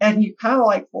 and you kind of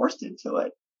like forced into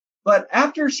it. But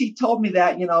after she told me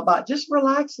that, about just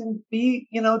relax and be,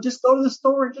 just go to the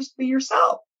store and just be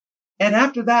yourself. And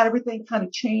after that, everything kind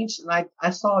of changed, and I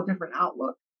saw a different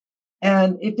outlook,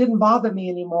 and it didn't bother me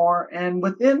anymore. And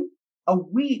within a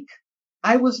week,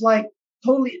 I was like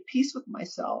totally at peace with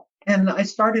myself. And I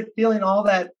started feeling all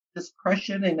that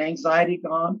depression and anxiety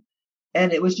gone.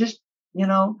 And it was just,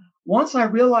 once I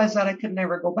realized that, I could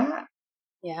never go back.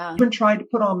 Yeah. I even tried to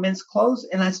put on men's clothes,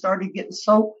 and I started getting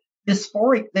so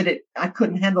dysphoric that I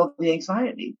couldn't handle the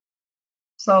anxiety.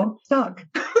 So stuck.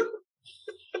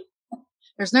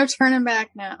 There's no turning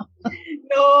back now.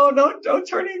 No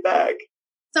turning back.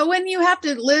 So when you have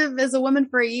to live as a woman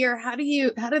for a year, how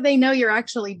do they know you're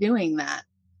actually doing that?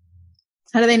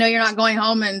 How do they know you're not going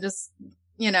home and just,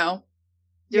 doing your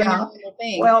little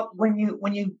thing? Well, when you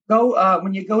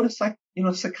go to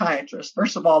psychiatrist,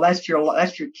 first of all, that's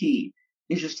your key,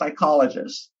 is your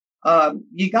psychologist.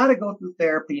 You got to go through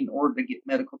therapy in order to get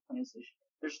medical transition.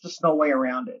 There's just no way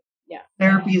around it. Yeah.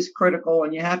 Therapy is critical,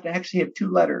 and you have to actually have 2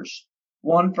 letters.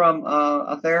 One from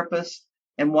a therapist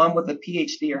and one with a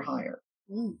PhD or higher.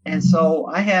 Mm-hmm. And so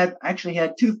I had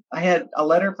two. I had a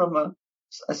letter from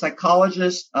a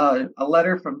psychologist, a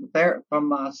letter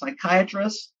from a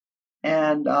psychiatrist,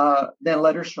 and then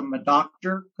letters from a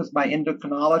doctor, because my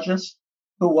endocrinologist,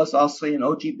 who was also an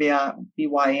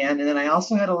OGBYN. And then I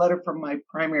also had a letter from my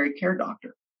primary care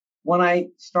doctor. When I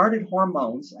started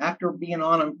hormones, after being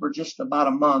on them for just about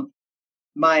a month,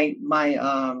 my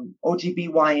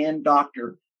OGBYN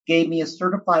doctor gave me a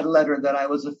certified letter that I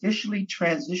was officially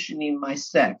transitioning my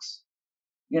sex,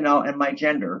 and my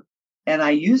gender. And I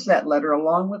used that letter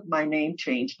along with my name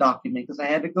change document, because I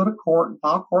had to go to court and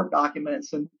file court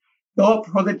documents and go up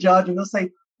for the judge, and they'll say,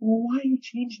 well, why are you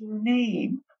changing your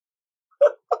name?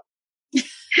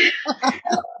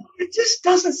 It just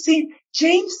doesn't seem,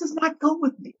 James does not go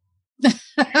with me.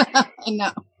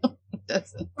 No, it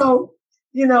doesn't. So,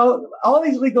 all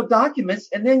these legal documents,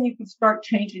 and then you can start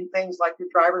changing things like your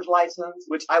driver's license,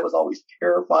 which I was always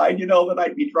terrified, that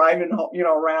I'd be driving,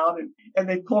 around, and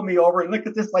they'd pull me over and look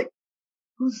at this like,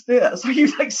 who's this? Are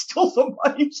you like stole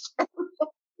somebody's?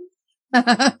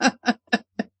 I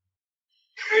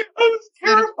was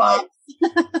terrified.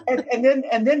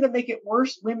 and then to make it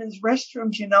worse, women's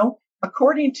restrooms,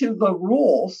 according to the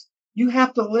rules, you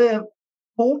have to live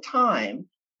full time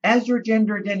as your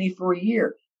gender identity for a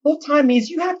year. Full time means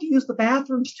you have to use the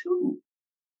bathrooms too,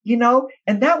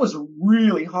 and that was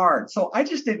really hard. So I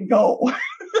just didn't go.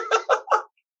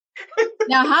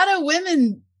 Now, how do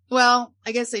women, well,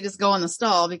 I guess they just go in the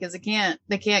stall because they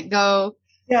can't go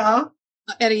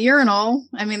at a urinal.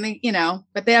 I mean,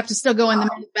 but they have to still go in the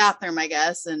men's bathroom, I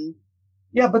guess. And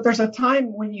yeah, but there's a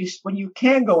time when you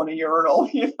can go in a urinal,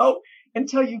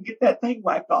 until you get that thing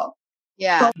wiped off.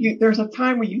 Yeah. So there's a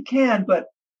time where you can, but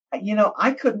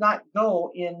I could not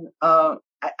go in, I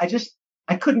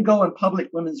couldn't go in public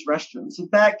women's restrooms. In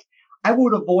fact, I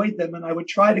would avoid them and I would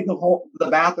try to go home to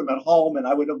the bathroom at home and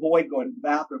I would avoid going to the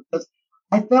bathroom because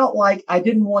I felt like I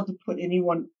didn't want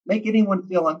to make anyone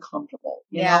feel uncomfortable.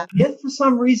 You know, if for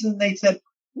some reason they said,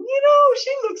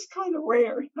 she looks kind of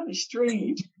rare, kind of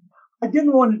strange. I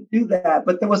didn't want to do that,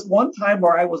 but there was one time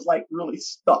where I was like really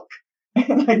stuck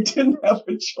and I didn't have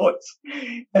a choice.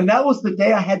 And that was the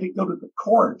day I had to go to the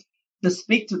court to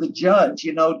speak to the judge,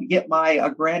 to get my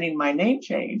granting my name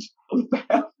changed. It was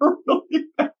bad, really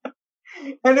bad.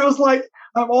 And it was like,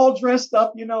 I'm all dressed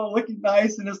up, looking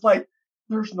nice. And it's like,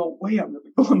 there's no way I'm going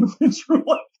to go in the men's room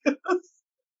like this.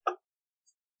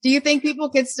 Do you think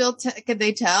people could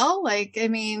they tell? Like, I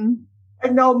mean,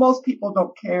 no, most people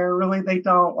don't care. Really, they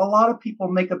don't. A lot of people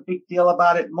make a big deal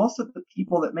about it. Most of the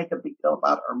people that make a big deal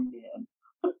about it are men.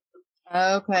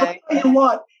 Okay. I'll tell you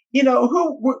what,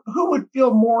 who would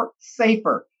feel more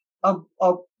safer? A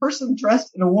person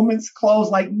dressed in a woman's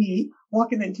clothes like me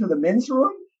walking into the men's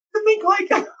room? To think like,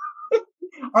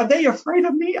 are they afraid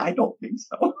of me? I don't think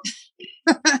so.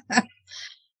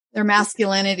 Their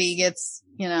masculinity gets,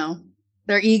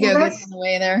 their ego gets in the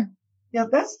way there. Yeah,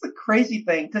 that's the crazy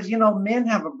thing. Cause, men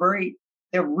have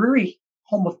they're very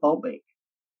homophobic.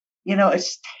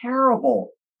 It's terrible.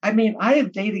 I mean, I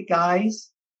have dated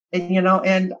guys and,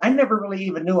 and I never really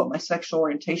even knew what my sexual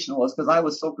orientation was because I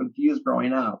was so confused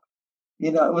growing up.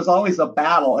 It was always a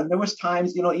battle. And there was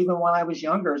times, even when I was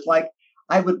younger, it's like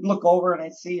I would look over and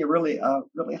I'd see a really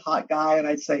hot guy and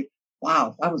I'd say, wow,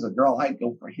 if I was a girl, I'd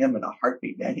go for him in a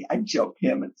heartbeat, man. I'd choke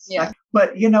him.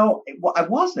 But, I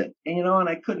wasn't, and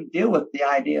I couldn't deal with the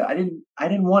idea. I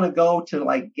didn't want to go to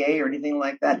like gay or anything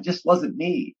like that. It just wasn't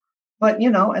me. But,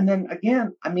 and then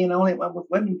again, I only went with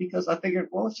women because I figured,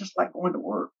 well, it's just like going to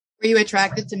work. Were you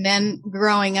attracted to men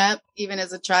growing up, even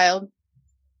as a child?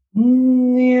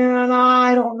 Yeah, no,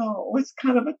 I don't know. It's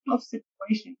kind of a tough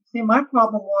situation. See, my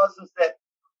problem is that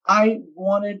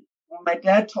when my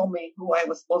dad told me who I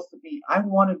was supposed to be, I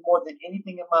wanted more than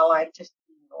anything in my life just to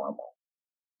be normal.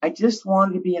 I just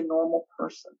wanted to be a normal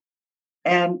person.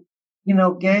 And,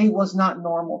 gay was not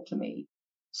normal to me.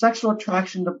 Sexual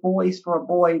attraction to boys for a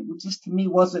boy just to me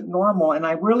wasn't normal. And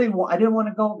I didn't want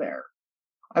to go there.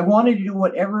 I wanted to do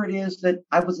whatever it is that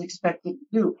I was expected to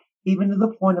do, even to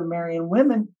the point of marrying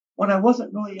women when I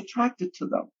wasn't really attracted to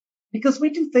them. Because we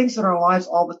do things in our lives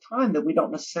all the time that we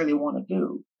don't necessarily want to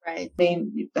do. Right. I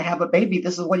mean, to have a baby,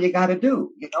 this is what you got to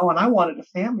do, and I wanted a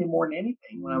family more than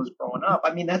anything when I was growing up.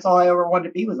 I mean, that's all I ever wanted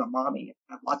to be was a mommy and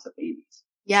have lots of babies.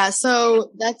 Yeah.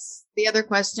 So that's the other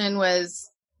question was,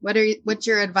 what's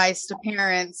your advice to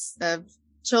parents of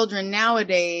children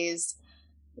nowadays?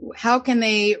 How can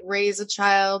they raise a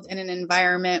child in an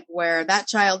environment where that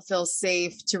child feels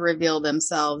safe to reveal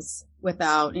themselves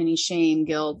without any shame,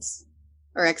 guilt,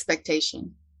 or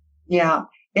expectation? Yeah.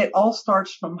 It all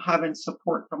starts from having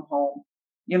support from home.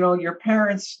 Your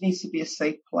parents needs to be a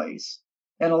safe place.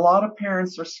 And a lot of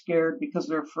parents are scared because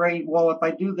they're afraid, well, if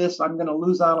I do this, I'm going to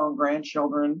lose out on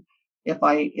grandchildren. If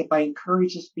I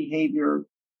encourage this behavior,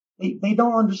 they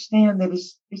don't understand that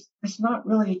it's not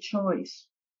really a choice.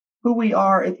 Who we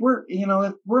are, if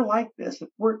we're like this, if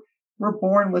we're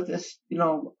born with this,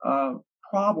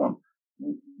 problem,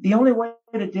 the only way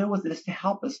to deal with it is to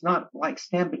help us, not like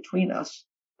stand between us.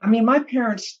 I mean, my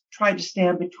parents tried to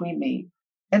stand between me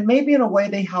and maybe in a way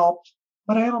they helped,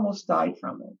 but I almost died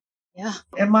from it. Yeah.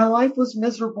 And my life was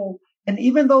miserable. And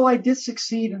even though I did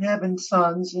succeed in having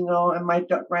sons, and my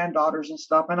granddaughters and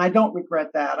stuff, and I don't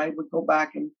regret that. I would go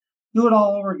back and do it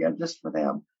all over again just for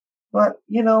them. But,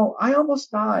 I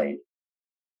almost died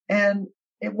and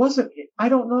it wasn't, I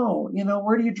don't know,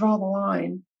 where do you draw the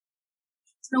line?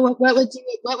 So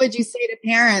what would you say to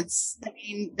parents? I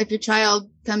mean, if your child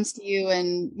comes to you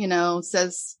and,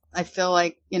 says, I feel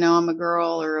like, I'm a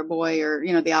girl or a boy or,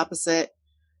 the opposite,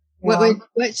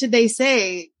 what should they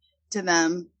say to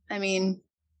them? I mean,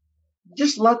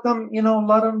 just let them,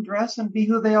 let them dress and be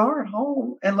who they are at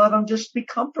home, and let them just be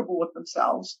comfortable with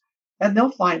themselves, and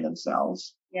they'll find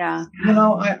themselves. Yeah.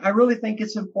 I really think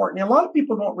it's important. A lot of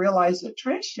people don't realize that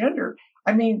transgender,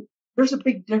 I mean, there's a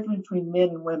big difference between men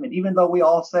and women, even though we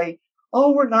all say,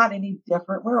 oh, we're not any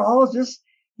different. We're all just,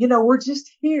 we're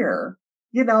just here,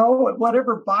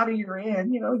 whatever body you're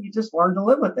in, you just learn to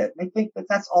live with it. And I think that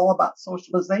that's all about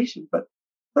socialization, but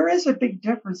there is a big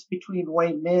difference between the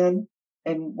way men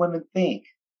and women think.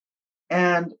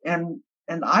 And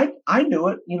I knew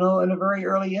it, in a very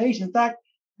early age. In fact,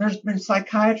 there's been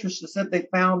psychiatrists that said they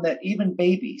found that even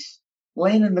babies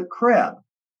laying in the crib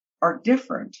are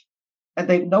different. And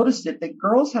they've noticed it, that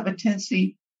girls have a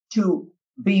tendency to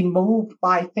be moved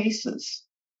by faces,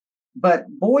 but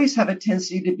boys have a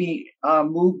tendency to be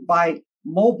moved by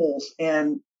mobiles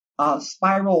and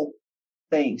spiral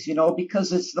things,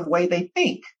 because it's the way they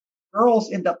think.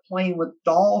 Girls end up playing with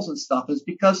dolls and stuff is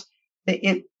because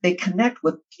they connect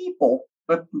with people,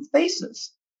 but with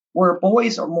faces, where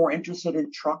boys are more interested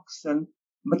in trucks and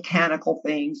mechanical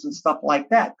things and stuff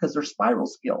like that because they're spiral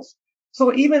skills.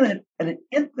 So even an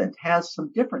infant has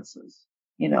some differences,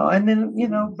 and then,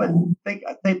 but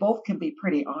they both can be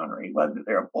pretty ornery, whether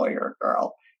they're a boy or a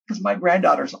girl, because my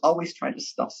granddaughter's always trying to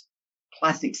stuff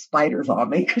plastic spiders on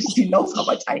me because she knows how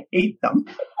much I hate them.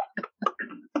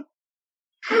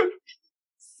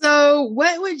 So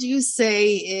what would you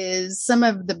say is some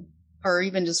of the, or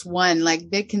even just one, like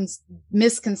big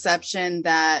misconception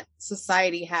that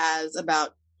society has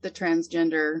about the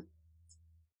transgender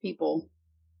people?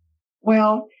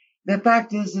 Well, the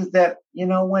fact is that,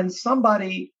 when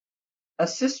somebody, a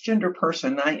cisgender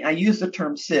person, I use the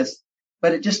term cis,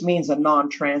 but it just means a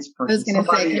non-trans person. I was going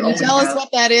to say, can you tell us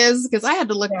what that is? Because I had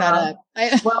to look that up.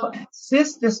 Well,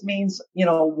 cis just means,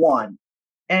 one.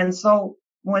 And so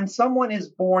when someone is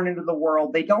born into the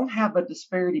world, they don't have a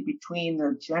disparity between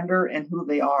their gender and who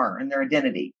they are and their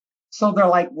identity. So they're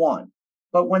like one.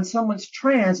 But when someone's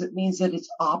trans, it means that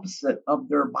it's opposite of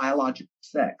their biological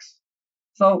sex.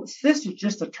 So cis is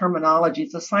just a terminology.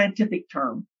 It's a scientific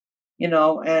term,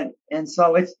 and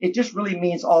so it just really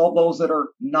means all those that are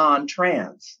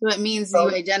non-trans. So it means you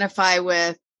identify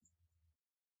with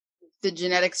the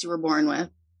genetics you were born with.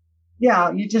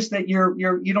 Yeah. You just that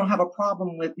you don't have a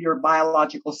problem with your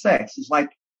biological sex. It's like,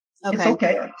 It's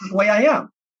okay. It's the way I am.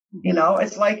 Mm-hmm.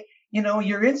 It's like,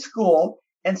 you're in school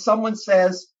and someone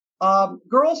says,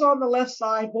 girls on the left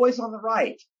side, boys on the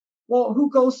right. Well,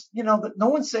 who goes, no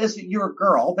one says that you're a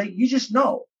girl. You just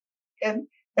know. And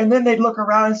then they'd look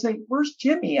around and say, where's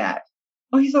Jimmy at?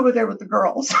 Oh, he's over there with the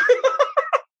girls.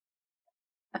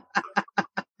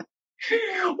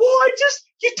 Well,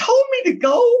 you told me to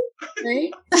go.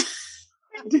 Right? I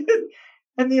did.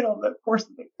 And, of course,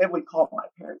 they would call my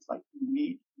parents like, you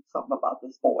need something about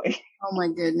this boy. Oh my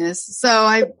goodness. So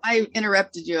I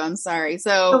interrupted you. I'm sorry.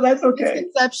 So no, that's okay.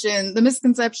 The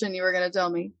misconception you were going to tell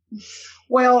me.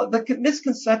 Well, the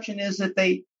misconception is that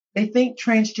they think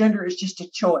transgender is just a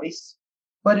choice,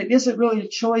 but it isn't really a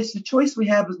choice. The choice we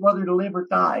have is whether to live or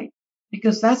die,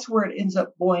 because that's where it ends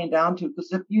up boiling down to.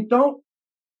 Because if you don't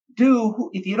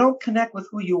connect with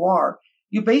who you are,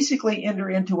 you basically enter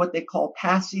into what they call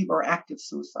passive or active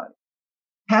suicide.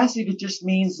 Passive, it just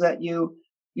means that you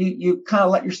kind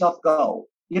of let yourself go.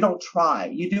 You don't try.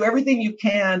 You do everything you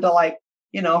can to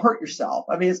hurt yourself.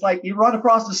 I mean, it's like you run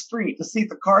across the street to see if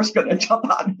the car's going to jump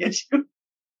out and hit you.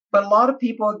 But a lot of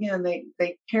people, again,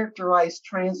 they characterize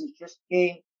trans as just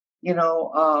gay,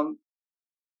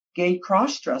 gay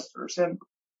cross-dressers.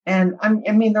 And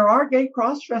I mean, there are gay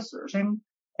cross-dressers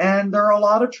and there are a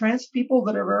lot of trans people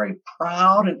that are very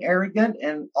proud and arrogant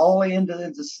and all the way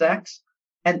into sex.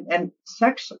 And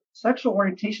sexual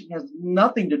orientation has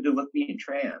nothing to do with being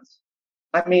trans.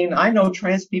 I mean, I know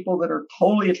trans people that are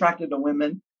totally attracted to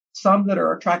women, some that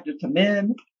are attracted to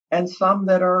men, and some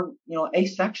that are,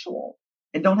 asexual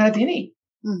and don't have any.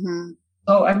 Mm-hmm.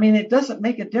 So, I mean, it doesn't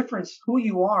make a difference who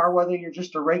you are, whether you're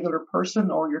just a regular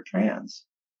person or you're trans,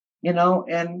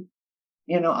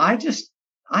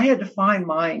 I had to find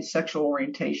my sexual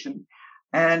orientation,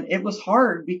 and it was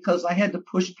hard because I had to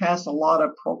push past a lot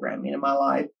of programming in my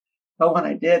life. But when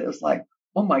I did, it was like,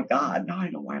 oh my God, now I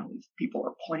know why all these people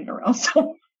are playing around so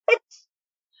much.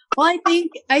 Well,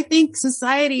 I think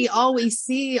society always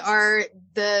see are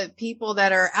the people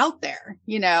that are out there,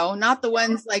 not the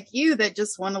ones like you that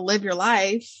just want to live your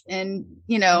life and,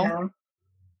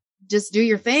 just do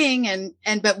your thing.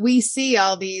 But we see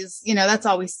all these, that's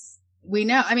always, we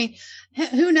know. I mean,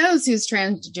 who knows who's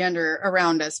transgender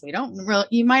around us? We don't really,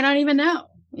 you might not even know,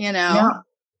 Yeah.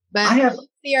 But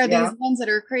there are these ones that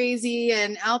are crazy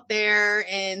and out there.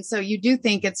 And so you do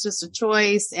think it's just a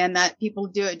choice and that people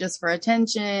do it just for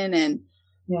attention and,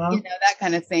 that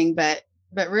kind of thing. But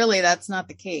really that's not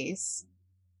the case.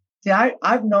 See,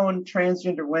 I've known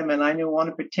transgender women. I knew one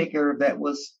in particular that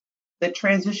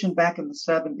transitioned back in the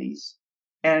 70s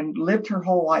and lived her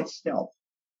whole life stealth,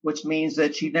 which means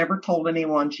that she never told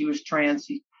anyone she was trans.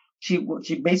 She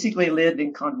basically lived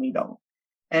incognito.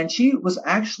 And she was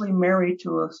actually married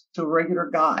to a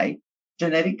regular guy,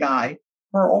 genetic guy,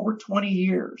 for over 20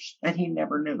 years. And he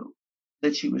never knew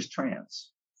that she was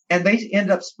trans. And they ended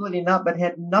up splitting up, but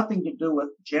had nothing to do with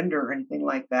gender or anything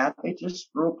like that. They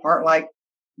just grew apart like,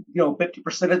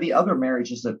 50% of the other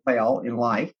marriages that fail in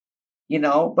life,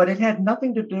 but it had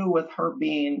nothing to do with her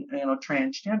being,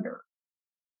 transgender.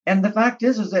 And the fact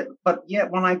is that, but yet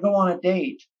when I go on a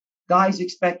date, guys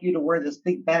expect you to wear this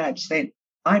big badge saying,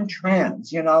 I'm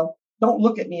trans, don't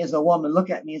look at me as a woman, look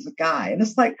at me as a guy. And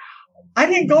it's like, I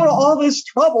didn't go to all this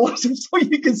trouble so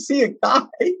you can see a guy.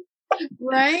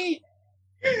 Right.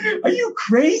 Are you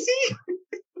crazy?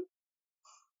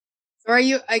 So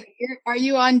are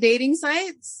you on dating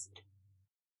sites?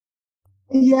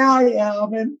 Yeah, I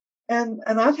am. And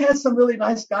I've had some really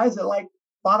nice guys that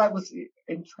thought I was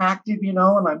attractive, and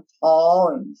I'm tall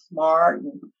and smart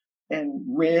and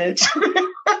rich.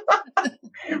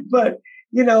 But,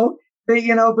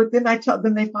 but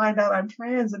then they find out I'm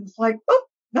trans and it's like, oh,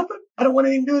 nothing. I don't want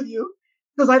anything to do with you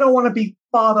because I don't want to be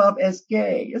thought of as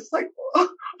gay. It's like, oh,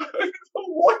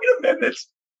 wait a minute.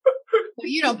 So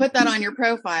you don't put that on your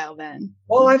profile then?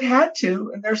 Well, I've had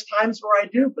to, and there's times where I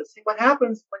do. But see, what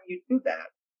happens when you do that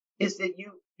is that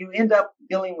you end up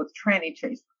dealing with tranny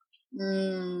chasers.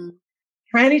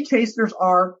 Tranny chasers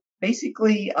are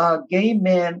basically gay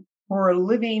men who are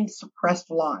living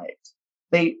suppressed lives.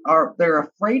 They're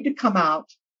afraid to come out.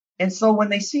 And so when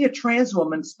they see a trans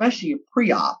woman, especially a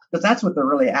pre-op, because that's what they're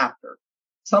really after,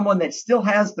 someone that still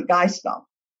has the guy stuff.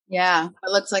 Yeah,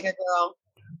 it looks like a girl.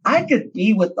 I could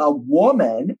be with a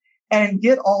woman and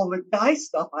get all the guy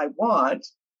stuff I want,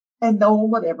 and no one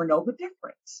would ever know the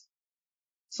difference.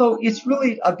 So it's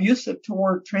really abusive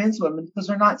toward trans women because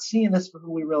they're not seeing us for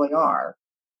who we really are.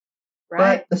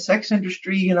 Right. But the sex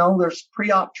industry, there's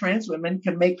pre-op trans women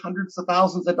can make hundreds of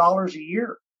thousands of dollars a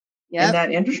year in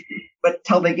that industry. But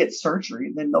till they get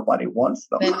surgery, then nobody wants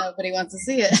them. Then nobody wants to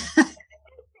see it.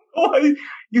 Oh,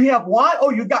 you have what?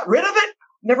 Oh, you got rid of it?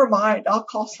 Never mind. I'll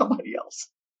call somebody else.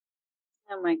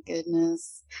 Oh my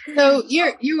goodness. So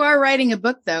you are writing a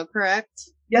book though, correct?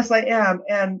 Yes, I am.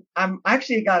 And I'm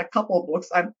actually got a couple of books.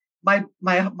 My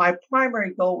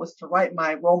primary goal was to write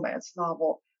my romance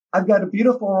novel. I've got a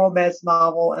beautiful romance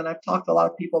novel and I've talked to a lot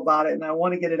of people about it and I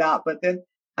want to get it out, but then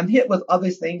I'm hit with other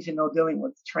things, dealing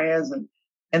with trans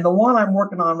and the one I'm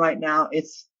working on right now,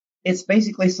 it's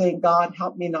basically saying, God,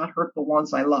 help me not hurt the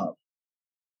ones I love.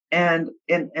 And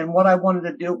what I wanted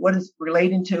to do, what it's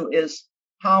relating to is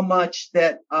how much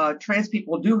that, trans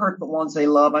people do hurt the ones they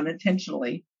love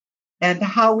unintentionally and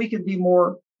how we can be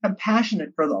more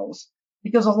compassionate for those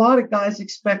because a lot of guys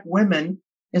expect women,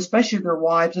 especially their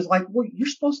wives, is like, well, you're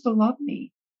supposed to love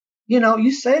me.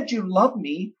 You said you love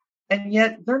me, and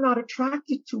yet they're not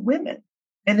attracted to women.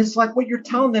 And it's like what you're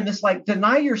telling them is like,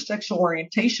 deny your sexual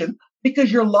orientation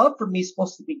because your love for me is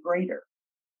supposed to be greater.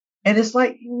 And it's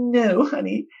like, no,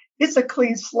 honey, it's a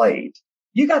clean slate.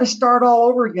 You got to start all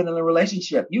over again in the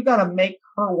relationship. You got to make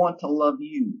her want to love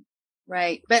you.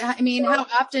 Right. But I mean, how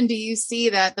often do you see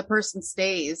that the person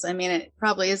stays? I mean, it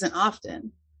probably isn't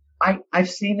often. I've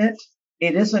seen it.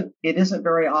 It isn't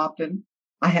very often.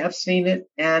 I have seen it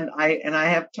and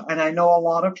I know a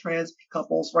lot of trans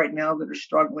couples right now that are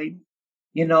struggling,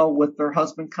 with their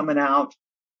husband coming out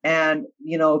and,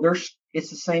 it's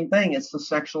the same thing. It's the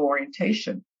sexual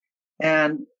orientation.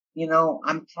 And,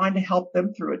 I'm trying to help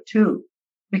them through it too,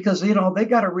 because, they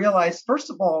got to realize, first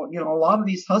of all, a lot of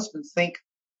these husbands think,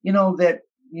 that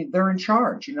they're in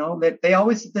charge, that they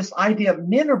always, this idea of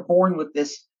men are born with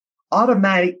this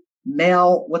automatic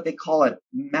male, what they call it,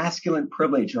 masculine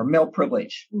privilege or male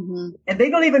privilege. Mm-hmm. And they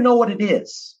don't even know what it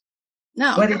is.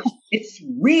 No. But it's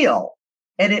real.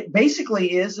 And it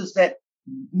basically is that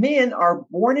men are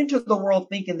born into the world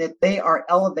thinking that they are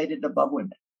elevated above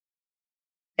women.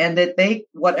 And that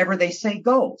whatever they say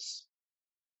goes.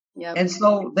 Yep. And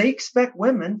so they expect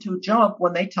women to jump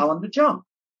when they tell them to jump.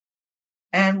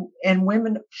 And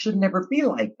women should never be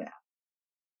like that.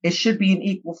 It should be an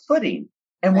equal footing.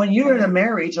 And when you're in a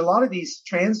marriage, a lot of these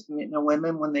trans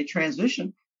women, when they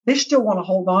transition, they still want to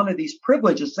hold on to these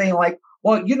privileges, saying like,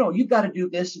 well, you got to do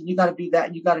this and you got to do that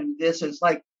and you got to do this. And it's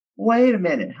like, wait a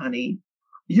minute, honey,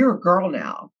 you're a girl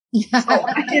now. So,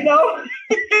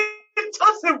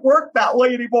 it doesn't work that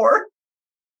way anymore.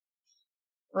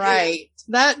 Right.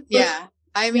 Yeah.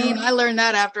 I mean, I learned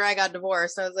that after I got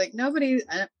divorced. I was like, nobody,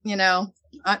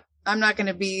 I'm not going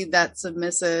to be that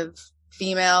submissive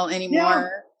female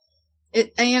anymore.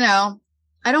 Yeah.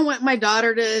 I don't want my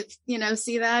daughter to,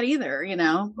 see that either,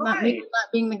 not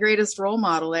being the greatest role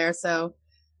model there. So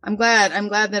I'm glad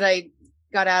that I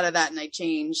got out of that and I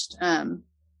changed.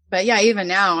 But yeah, even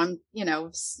now I'm,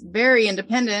 very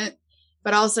independent,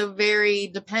 but also very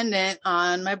dependent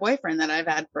on my boyfriend that I've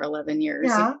had for 11 years.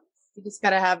 Yeah. You just got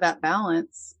to have that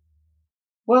balance.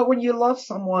 Well, when you love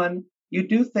someone, you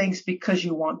do things because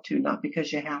you want to, not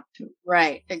because you have to.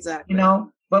 Right. Exactly.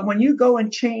 But when you go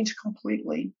and change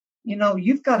completely,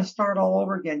 you've got to start all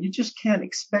over again. You just can't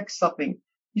expect something.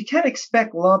 You can't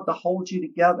expect love to hold you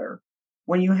together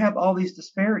when you have all these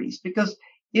disparities, because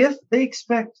if they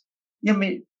expect,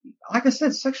 like I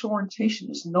said, sexual orientation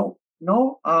is no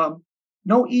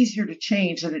easier to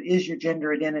change than it is your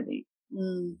gender identity.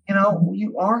 You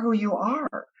are who you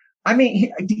are. I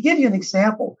mean, to give you an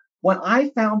example, when I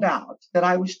found out that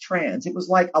I was trans, it was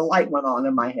like a light went on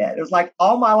in my head. It was like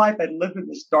all my life I'd lived in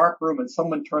this dark room and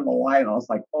someone turned the light on. I was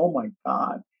like, oh my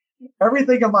God,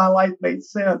 everything in my life made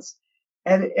sense.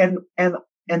 And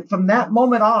from that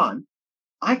moment on,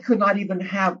 I could not even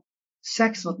have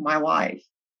sex with my wife.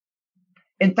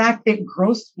 In fact, it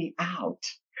grossed me out.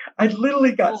 I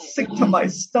literally got sick to my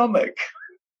stomach.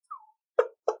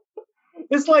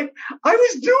 It's like I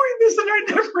was doing this and I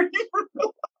never even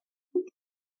realized.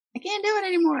 I can't do it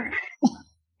anymore.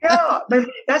 Yeah,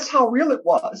 that's how real it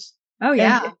was. Oh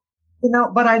yeah.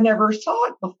 And, but I never saw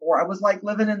it before. I was like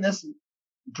living in this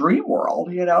dream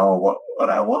world, what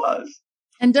I was.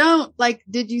 And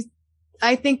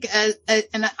I think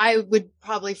and I would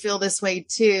probably feel this way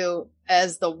too,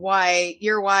 as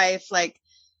your wife,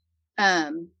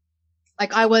 I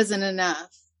wasn't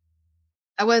enough.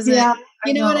 I wasn't,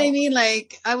 you know what I mean?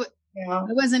 Like I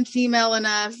wasn't female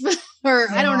enough or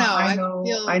I don't know.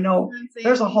 I know.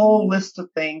 There's a whole list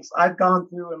of things I've gone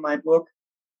through in my book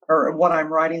or what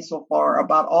I'm writing so far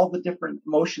about all the different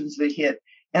emotions that hit.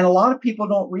 And a lot of people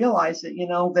don't realize it,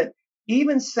 that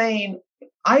even saying,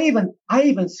 I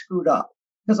even screwed up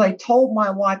because I told my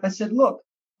wife, I said,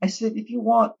 if you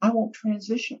want, I won't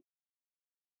transition.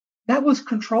 That was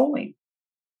controlling.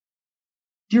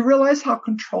 Do you realize how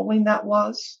controlling that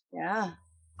was? Yeah.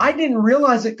 I didn't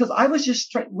realize it because I was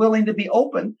just willing to be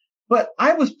open, but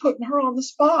I was putting her on the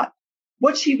spot.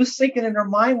 What she was thinking in her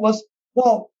mind was,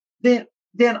 well, then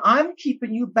I'm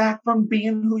keeping you back from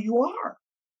being who you are.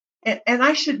 And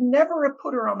I should never have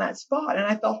put her on that spot. And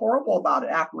I felt horrible about it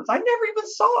afterwards. I never even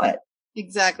saw it.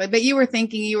 Exactly. But you were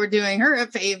thinking you were doing her a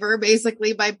favor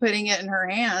basically by putting it in her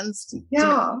hands to make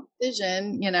a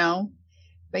decision,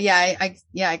 But yeah,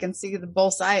 I can see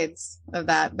both sides of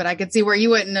that, but I could see where you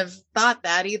wouldn't have thought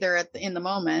that either in the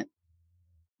moment.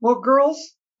 Well,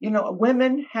 girls,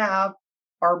 women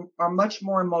are much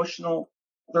more emotional.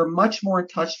 They're much more in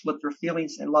touch with their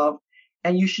feelings and love.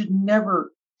 And you should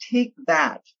never take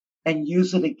that and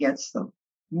use it against them.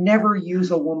 Never use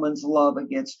a woman's love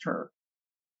against her.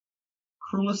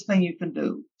 Cruelest thing you can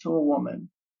do to a woman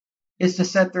is to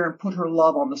sit there and put her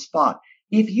love on the spot.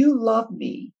 If you love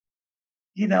me,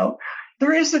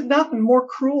 there isn't nothing more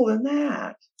cruel than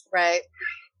that. Right.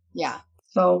 Yeah.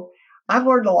 So I've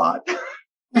learned a lot.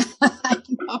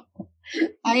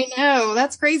 I know.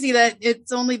 That's crazy that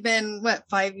it's only been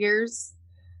 5 years?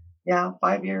 Yeah,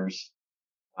 5 years.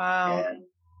 Wow.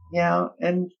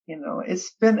 And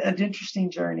it's been an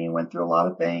interesting journey. Went through a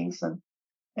lot of things and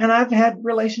I've had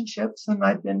relationships and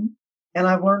I've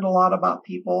learned a lot about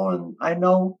people, and I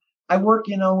work,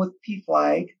 with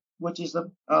PFLAG, which is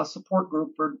a support group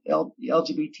for the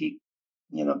LGBT,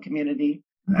 community.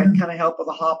 Mm-hmm. I kind of help with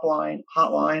a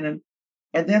hotline.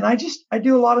 And then I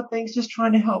do a lot of things just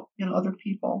trying to help, other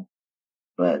people.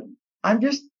 But I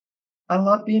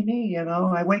love being me,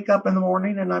 I wake up in the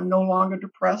morning and I'm no longer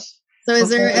depressed. So is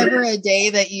there ever a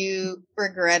day that you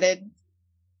regretted?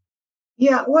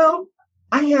 Yeah, well,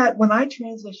 when I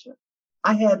transitioned,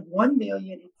 I had 1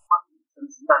 million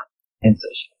reasons not to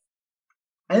transition.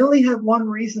 I only had one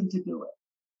reason to do it.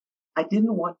 I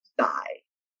didn't want to die.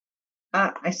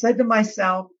 I said to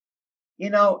myself,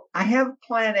 I have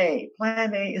plan A.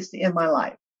 Plan A is to end my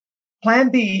life. Plan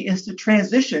B is to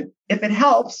transition. If it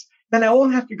helps, then I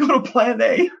won't have to go to plan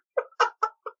A.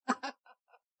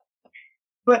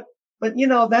 But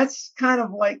that's kind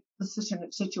of like the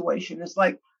situation. It's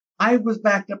like I was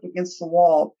backed up against the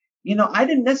wall. I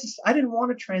didn't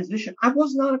want to transition. I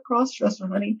was not a cross-dresser,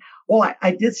 honey. Well,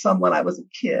 I did some when I was a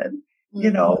kid,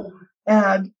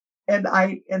 and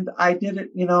I did it,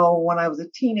 when I was a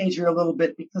teenager a little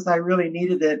bit because I really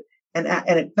needed it. And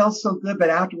it felt so good. But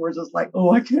afterwards I was like,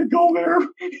 oh, I can't go there.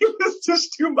 It was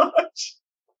just too much.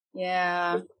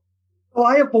 Yeah. So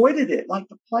I avoided it like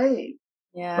the plague.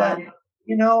 Yeah. But,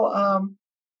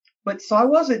 but so I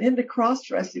wasn't into cross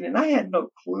dressing and I had no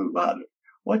clue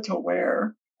what to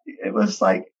wear. It was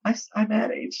like, I'm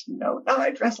at age, now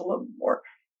I dress a little more,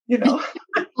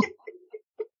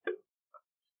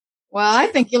 Well, I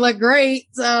think you look great.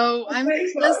 So I'm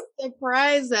just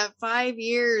surprised at 5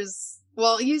 years.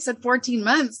 Well, you said 14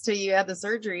 months till you had the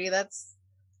surgery. That's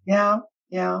yeah.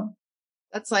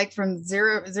 That's like from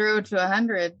zero to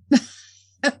 100.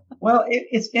 Well,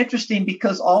 it's interesting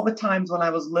because all the times when I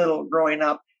was little growing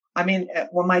up, I mean,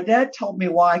 when my dad told me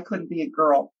why I couldn't be a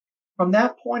girl, from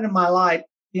that point in my life,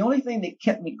 the only thing that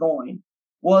kept me going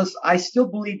was I still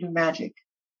believed in magic,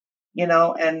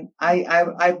 and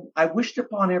I wished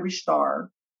upon every star,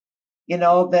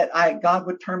 that God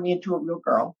would turn me into a real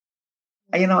girl.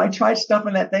 I tried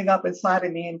stuffing that thing up inside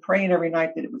of me and praying every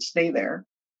night that it would stay there.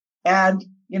 And,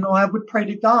 I would pray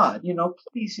to God,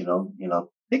 please,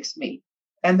 fix me.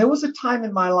 And there was a time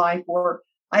in my life where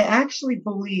I actually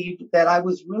believed that I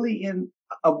was really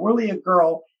a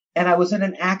girl and I was in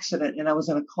an accident and I was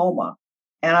in a coma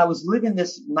and I was living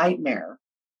this nightmare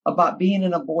about being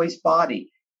in a boy's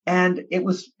body. And it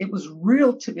was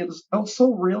real to me. It was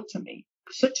so real to me,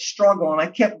 such a struggle. And I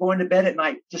kept going to bed at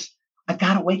night. I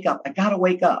gotta wake up. But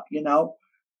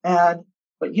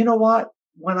you know what?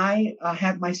 When I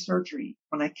had my surgery,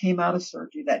 when I came out of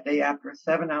surgery that day after a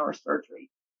 7-hour surgery,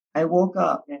 I woke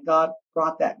up and God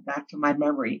brought that back to my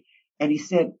memory. And he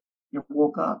said, you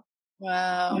woke up.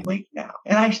 Wow. You're awake now.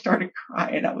 And I started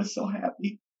crying. I was so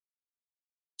happy.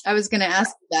 I was going to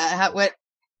ask that. What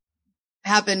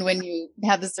happened when you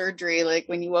had the surgery? Like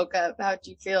when you woke up, how'd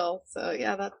you feel? So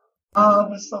yeah, I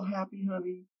was so happy,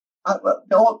 honey.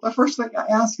 The first thing I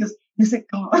asked is it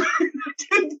God? I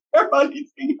didn't care about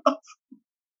anything else.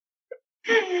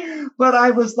 But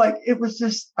I was like,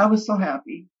 I was so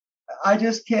happy. I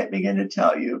just can't begin to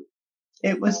tell you.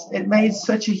 It made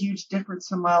such a huge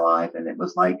difference in my life. And it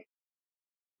was like,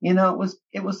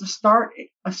 it was a start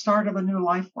of a new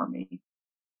life for me.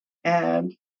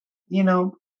 And,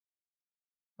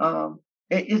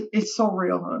 it's so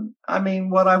real, hon. I mean,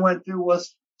 what I went through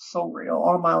was so real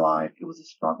all my life. It was a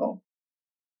struggle.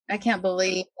 I can't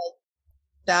believe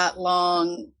that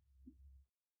long.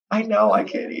 I know, I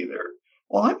can't either.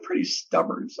 Well, I'm pretty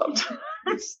stubborn sometimes.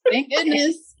 Thank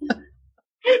goodness. I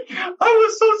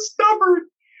was so stubborn.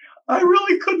 I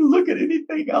really couldn't look at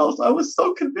anything else. I was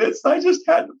so convinced I just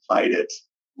had to fight it.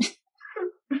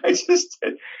 I just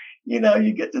did.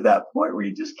 You get to that point where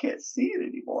you just can't see it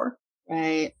anymore.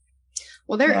 Right.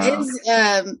 Well, there is,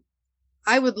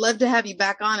 I would love to have you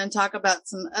back on and talk about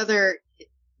some other,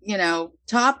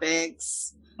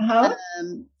 topics. Uh-huh.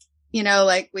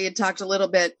 Like we had talked a little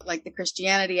bit, like the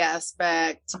Christianity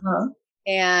aspect,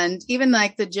 and even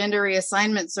like the gender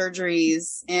reassignment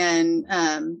surgeries, and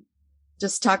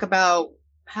just talk about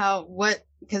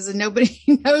because nobody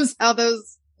knows how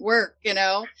those work.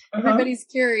 Everybody's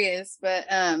curious, but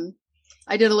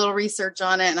I did a little research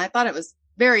on it, and I thought it was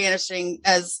very interesting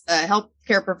as a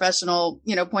healthcare professional,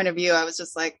 point of view. I was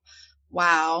just like,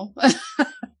 wow.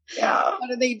 Yeah. How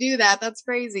do they do that? That's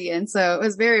crazy. And so it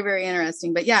was very, very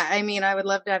interesting. But yeah, I mean, I would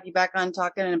love to have you back on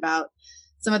talking about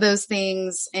some of those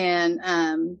things and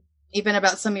even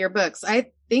about some of your books.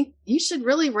 I think you should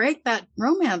really write that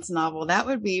romance novel. That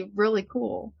would be really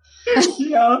cool.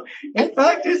 Yeah. In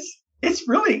fact, it's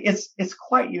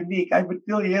quite unique. I would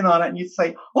fill you in on it and you'd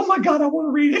say, oh my God, I want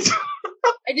to read it.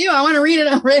 I do. I want to read it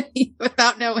already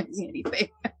without knowing anything.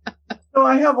 So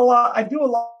I do a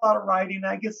lot of writing.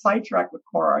 I get sidetracked with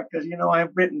Quora because,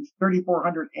 I've written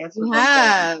 3,400 answers.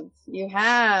 You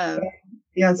have.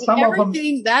 Yeah. And some of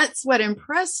them. That's what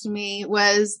impressed me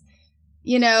was,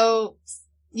 you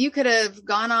could have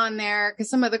gone on there because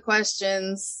some of the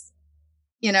questions,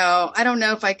 I don't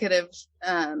know if I could have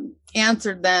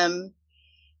answered them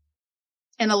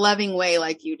in a loving way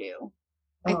like you do.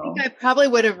 I think I probably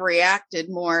would have reacted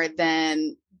more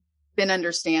than been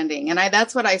understanding. And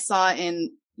that's what I saw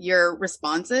in your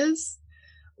responses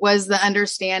was the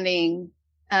understanding,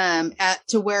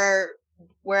 to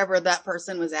wherever that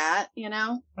person was at,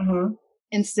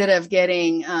 instead of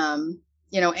getting,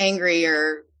 angry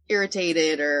or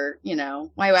irritated or, why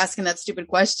are you asking that stupid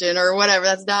question or whatever?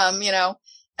 That's dumb,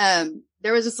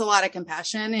 there was just a lot of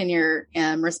compassion in your,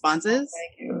 responses.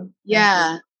 Thank you.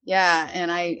 Yeah. Yeah.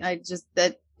 And I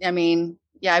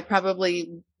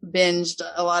probably binged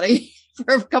a lot of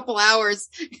for a couple hours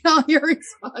on your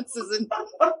responses. And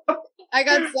I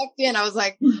got sucked in. I was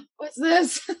like, what's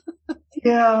this?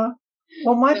 Yeah.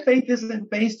 Well, my faith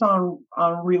isn't based on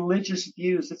religious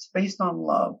views. It's based on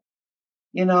love,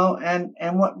 and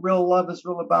what real love is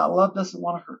real about. Love doesn't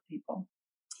want to hurt people.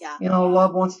 Yeah.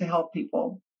 Love wants to help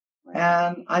people.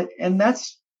 Right. And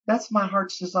that's my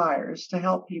heart's desire, is to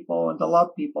help people and to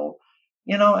love people,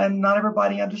 and not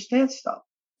everybody understands stuff.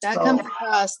 That comes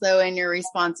across though in your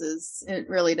responses. It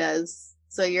really does.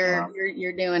 So you're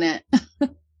doing it.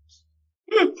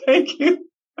 Thank you.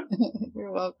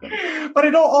 You're welcome. But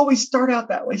it don't always start out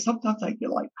that way. Sometimes I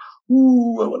feel like,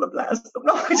 ooh, I want to blast them.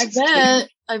 No,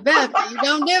 I bet, but you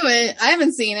don't do it. I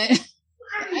haven't seen it.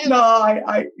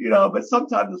 But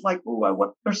sometimes it's like,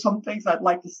 ooh, there's some things I'd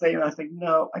like to say, and I think,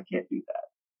 no, I can't do that.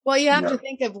 Well, you have to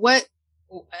think of what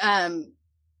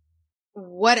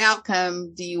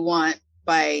outcome do you want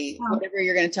by whatever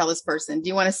you're going to tell this person? Do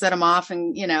you want to set them off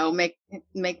and,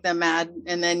 make them mad,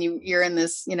 and then you're in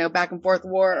this, back and forth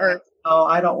war, or no,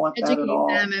 I don't want that at all.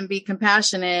 Educate them and be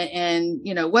compassionate, and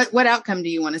what outcome do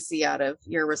you want to see out of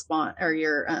your response or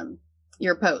your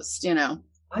post?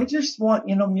 I just want,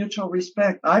 mutual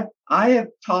respect. I have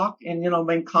talked and,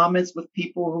 made comments with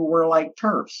people who were like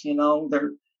TERFs,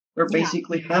 they're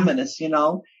basically feminists,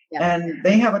 and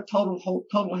they have a total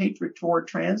hatred toward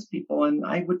trans people. And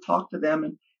I would talk to them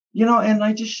and, and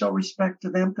I just show respect to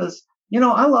them because,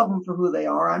 I love them for who they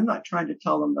are. I'm not trying to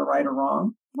tell them they're right or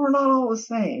wrong. We're not all the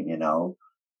same,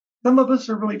 Some of us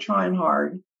are really trying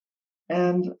hard.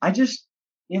 And I just,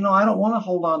 I don't want to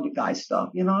hold on to guy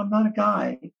stuff. I'm not a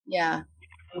guy. Yeah.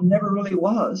 I never really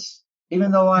was,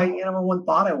 even though one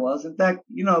thought I was. In fact,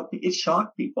 it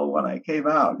shocked people when I came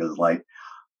out, because like,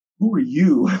 who are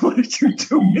you? What did you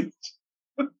do?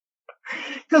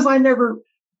 Because I never,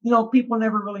 people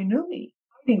never really knew me.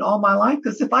 I mean, all my life,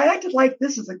 because if I acted like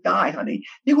this as a guy, honey,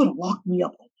 they would have locked me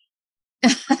up.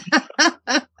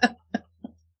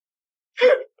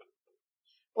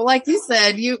 Well, like you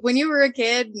said, when you were a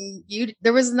kid,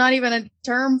 there was not even a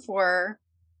term for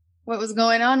what was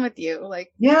going on with you.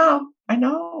 Like, yeah, I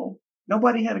know.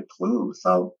 Nobody had a clue.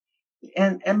 So,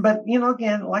 but,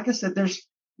 again, like I said, there's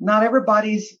not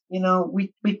everybody's,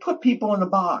 we put people in a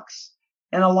box,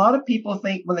 and a lot of people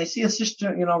think when they see a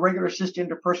regular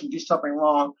cisgender person do something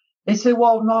wrong, they say,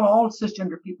 well, not all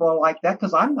cisgender people are like that,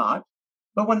 because I'm not.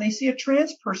 But when they see a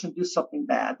trans person do something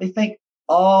bad, they think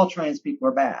all trans people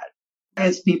are bad.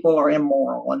 Trans people are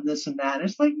immoral and this and that.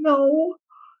 It's like, no,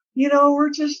 we're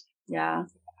just. Yeah.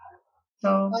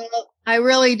 So. Well, I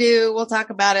really do. We'll talk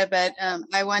about it, but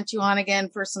I want you on again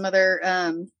for some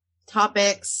other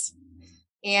topics.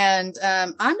 And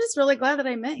I'm just really glad that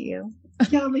I met you.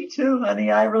 Yeah, me too,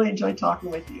 honey. I really enjoyed talking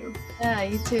with you. Yeah,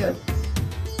 you too.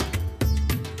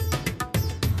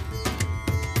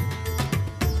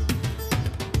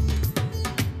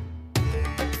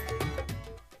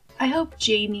 I hope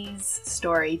Jamie's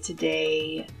story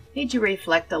today made you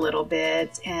reflect a little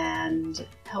bit and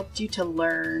helped you to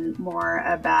learn more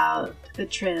about the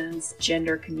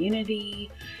transgender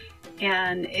community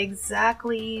and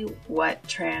exactly what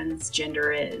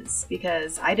transgender is,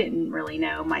 because I didn't really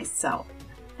know myself.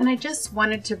 And I just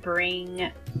wanted to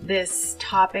bring this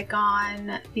topic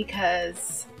on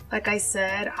because, like I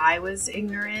said, I was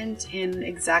ignorant in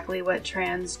exactly what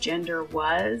transgender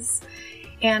was.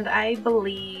 And I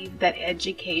believe that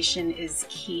education is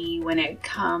key when it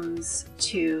comes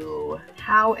to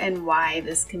how and why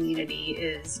this community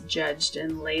is judged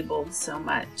and labeled so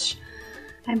much.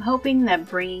 I'm hoping that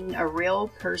bringing a real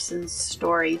person's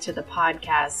story to the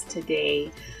podcast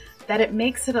today, that it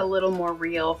makes it a little more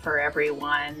real for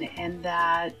everyone, and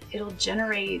that it'll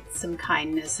generate some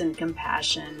kindness and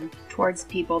compassion towards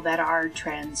people that are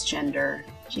transgender.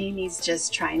 Jamie's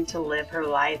just trying to live her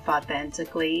life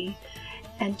authentically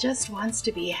and just wants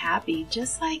to be happy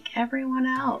just like everyone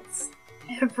else.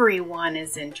 Everyone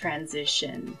is in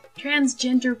transition.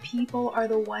 Transgender people are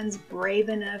the ones brave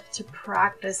enough to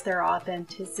practice their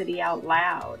authenticity out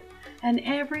loud, and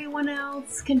everyone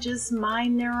else can just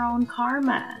mind their own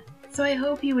karma. So I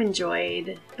hope you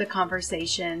enjoyed the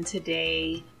conversation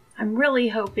today. I'm really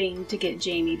hoping to get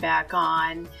Jamie back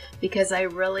on because I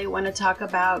really want to talk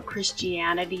about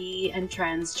Christianity and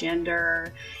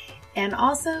transgender, and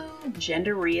also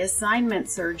gender reassignment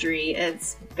surgery.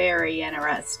 It's very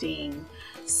interesting.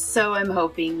 So I'm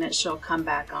hoping that she'll come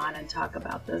back on and talk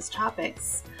about those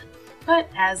topics. But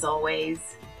as always,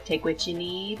 take what you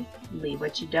need, leave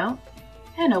what you don't,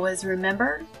 and always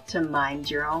remember to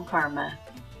mind your own karma.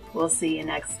 We'll see you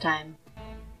next time.